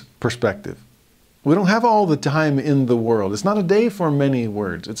Lord's perspective. We don't have all the time in the world. It's not a day for many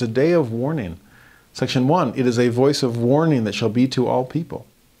words. It's a day of warning. Section 1, it is a voice of warning that shall be to all people.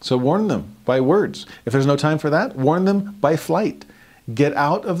 So warn them by words. If there's no time for that, warn them by flight. Get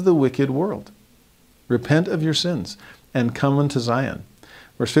out of the wicked world. Repent of your sins and come unto Zion.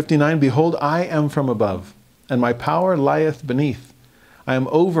 Verse 59, behold, I am from above, and my power lieth beneath. I am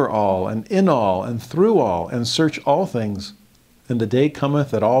over all, and in all, and through all, and search all things. And the day cometh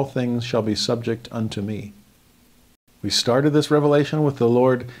that all things shall be subject unto me. We started this revelation with the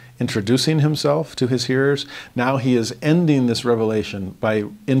Lord introducing himself to his hearers. Now he is ending this revelation by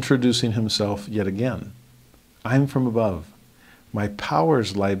introducing himself yet again. I am from above. My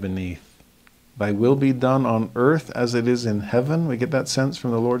powers lie beneath. Thy will be done on earth as it is in heaven. We get that sense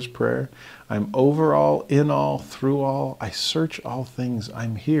from the Lord's Prayer. I'm over all, in all, through all. I search all things.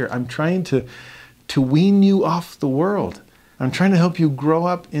 I'm here. I'm trying to wean you off the world. I'm trying to help you grow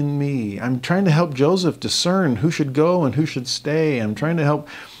up in me. I'm trying to help Joseph discern who should go and who should stay. I'm trying to help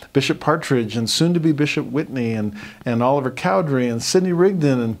Bishop Partridge and soon to be Bishop Whitney and Oliver Cowdery and Sidney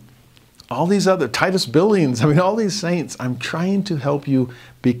Rigdon and all these other, Titus Billings, all these saints. I'm trying to help you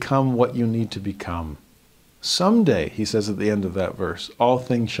become what you need to become. Someday, he says at the end of that verse, all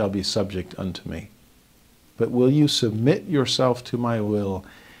things shall be subject unto me. But will you submit yourself to my will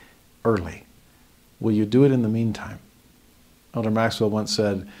early? Will you do it in the meantime? Elder Maxwell once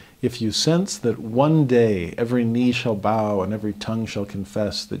said, if you sense that one day every knee shall bow and every tongue shall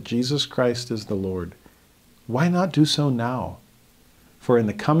confess that Jesus Christ is the Lord, why not do so now? For in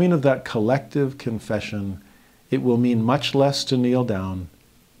the coming of that collective confession, it will mean much less to kneel down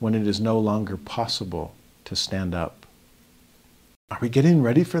when it is no longer possible to stand up. Are we getting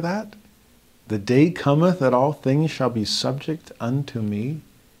ready for that? The day cometh that all things shall be subject unto me.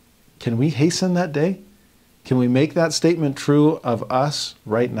 Can we hasten that day? Can we make that statement true of us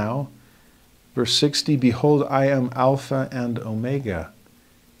right now? Verse 60, behold, I am Alpha and Omega,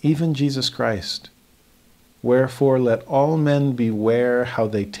 even Jesus Christ. Wherefore let all men beware how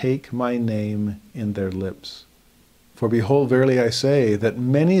they take my name in their lips. For behold, verily I say, that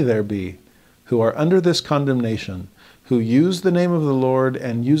many there be who are under this condemnation, who use the name of the Lord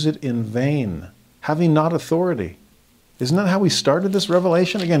and use it in vain, having not authority. Isn't that how we started this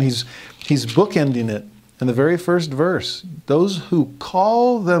revelation? Again, he's bookending it in the very first verse. Those who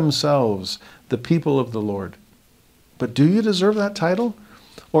call themselves the people of the Lord. But do you deserve that title?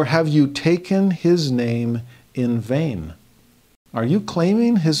 Or have you taken his name in vain? Are you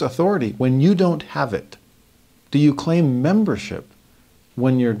claiming his authority when you don't have it? Do you claim membership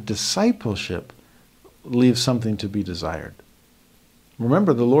when your discipleship leaves something to be desired?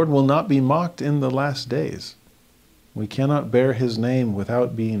 Remember, the Lord will not be mocked in the last days. We cannot bear his name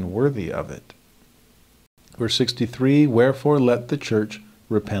without being worthy of it. Verse 63, wherefore let the church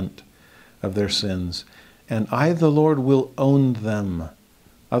repent of their sins, and I, the Lord, will own them.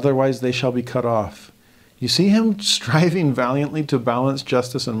 Otherwise they shall be cut off. You see him striving valiantly to balance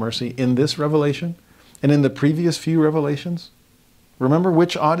justice and mercy in this revelation and in the previous few revelations? Remember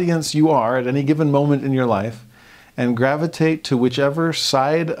which audience you are at any given moment in your life and gravitate to whichever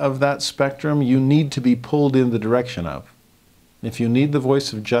side of that spectrum you need to be pulled in the direction of. If you need the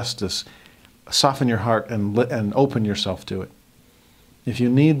voice of justice, soften your heart and open yourself to it. If you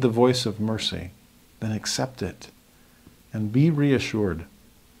need the voice of mercy, then accept it and be reassured.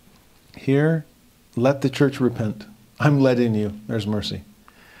 Here, let the church repent. I'm letting you. There's mercy.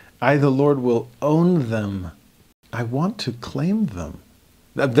 I, the Lord, will own them. I want to claim them.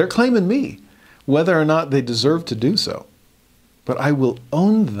 They're claiming me, whether or not they deserve to do so. But I will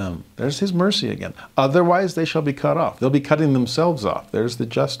own them. There's his mercy again. Otherwise, they shall be cut off. They'll be cutting themselves off. There's the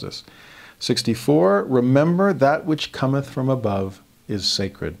justice. 64, remember that which cometh from above is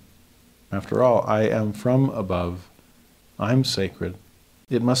sacred. After all, I am from above. I'm sacred.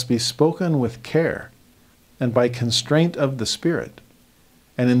 It must be spoken with care and by constraint of the Spirit.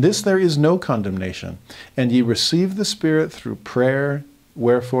 And in this there is no condemnation. And ye receive the Spirit through prayer,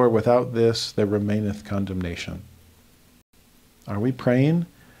 wherefore without this there remaineth condemnation. Are we praying?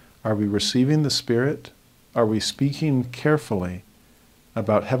 Are we receiving the Spirit? Are we speaking carefully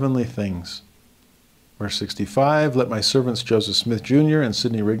about heavenly things? Verse 65, let my servants Joseph Smith Jr. and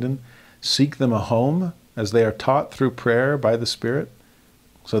Sidney Rigdon seek them a home as they are taught through prayer by the Spirit.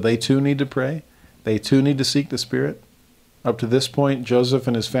 So they too need to pray. They too need to seek the Spirit. Up to this point, Joseph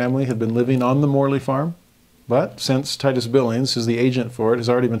and his family had been living on the Morley farm. But since Titus Billings, who's the agent for it, has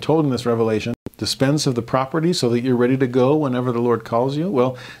already been told in this revelation, dispense of the property so that you're ready to go whenever the Lord calls you,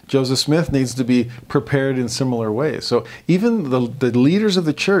 well, Joseph Smith needs to be prepared in similar ways. So even the leaders of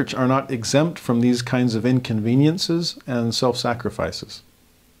the church are not exempt from these kinds of inconveniences and self-sacrifices.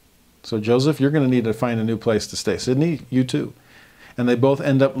 So Joseph, you're going to need to find a new place to stay. Sidney, you too. And they both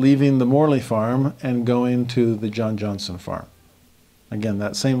end up leaving the Morley farm and going to the John Johnson farm. Again,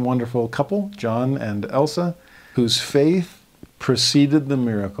 that same wonderful couple, John and Elsa, whose faith preceded the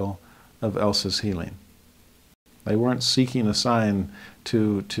miracle of Elsa's healing. They weren't seeking a sign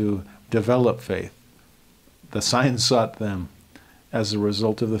to develop faith. The sign sought them as a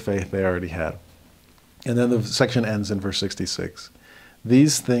result of the faith they already had. And then the section ends in verse 66.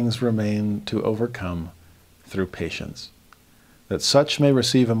 These things remain to overcome through patience, that such may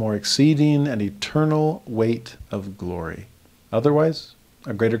receive a more exceeding and eternal weight of glory. Otherwise,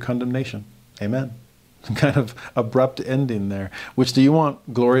 a greater condemnation. Amen. Some kind of abrupt ending there. Which do you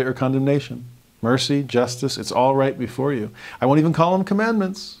want, glory or condemnation? Mercy, justice, it's all right before you. I won't even call them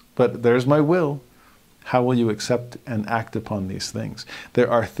commandments, but there's my will. How will you accept and act upon these things?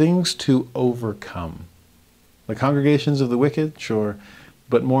 There are things to overcome. The congregations of the wicked, sure,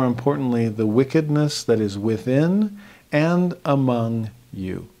 but more importantly, the wickedness that is within and among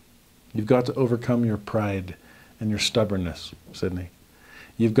you. You've got to overcome your pride and your stubbornness, Sidney.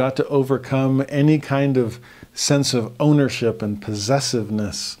 You've got to overcome any kind of sense of ownership and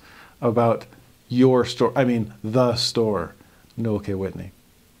possessiveness about your store. I mean, the store, Noah K. Whitney.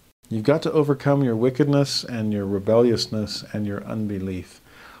 You've got to overcome your wickedness and your rebelliousness and your unbelief.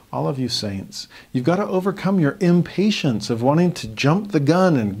 All of you saints, you've got to overcome your impatience of wanting to jump the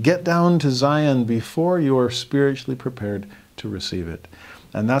gun and get down to Zion before you're spiritually prepared to receive it.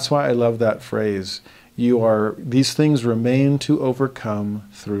 And that's why I love that phrase. These things remain to overcome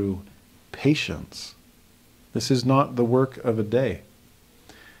through patience. This is not the work of a day.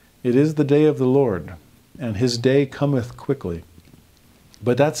 It is the day of the Lord, and his day cometh quickly.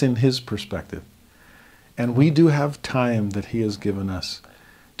 But that's in his perspective. And we do have time that he has given us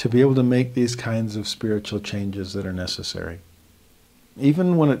to be able to make these kinds of spiritual changes that are necessary.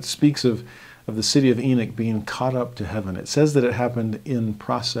 Even when it speaks of the city of Enoch being caught up to heaven, it says that it happened in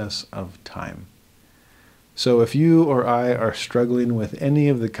process of time. So if you or I are struggling with any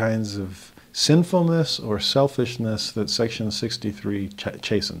of the kinds of sinfulness or selfishness that section 63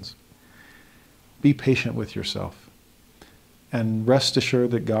 chastens, be patient with yourself. And rest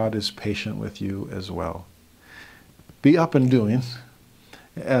assured that God is patient with you as well. Be up and doing.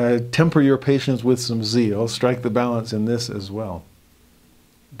 Temper your patience with some zeal. Strike the balance in this as well.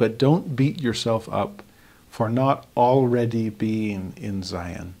 But don't beat yourself up for not already being in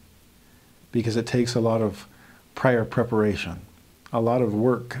Zion, because it takes a lot of prior preparation, a lot of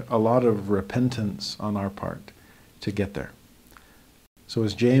work, a lot of repentance on our part to get there. So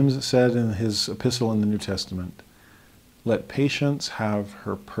as James said in his epistle in the New Testament, let patience have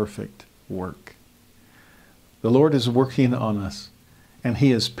her perfect work. The Lord is working on us, and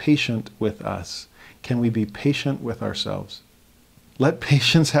He is patient with us. Can we be patient with ourselves? Let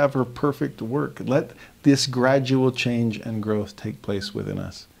patience have her perfect work. Let this gradual change and growth take place within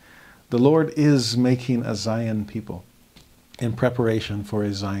us. The Lord is making a Zion people in preparation for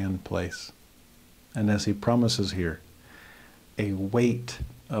a Zion place. And as He promises here, a weight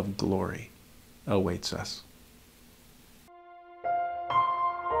of glory awaits us.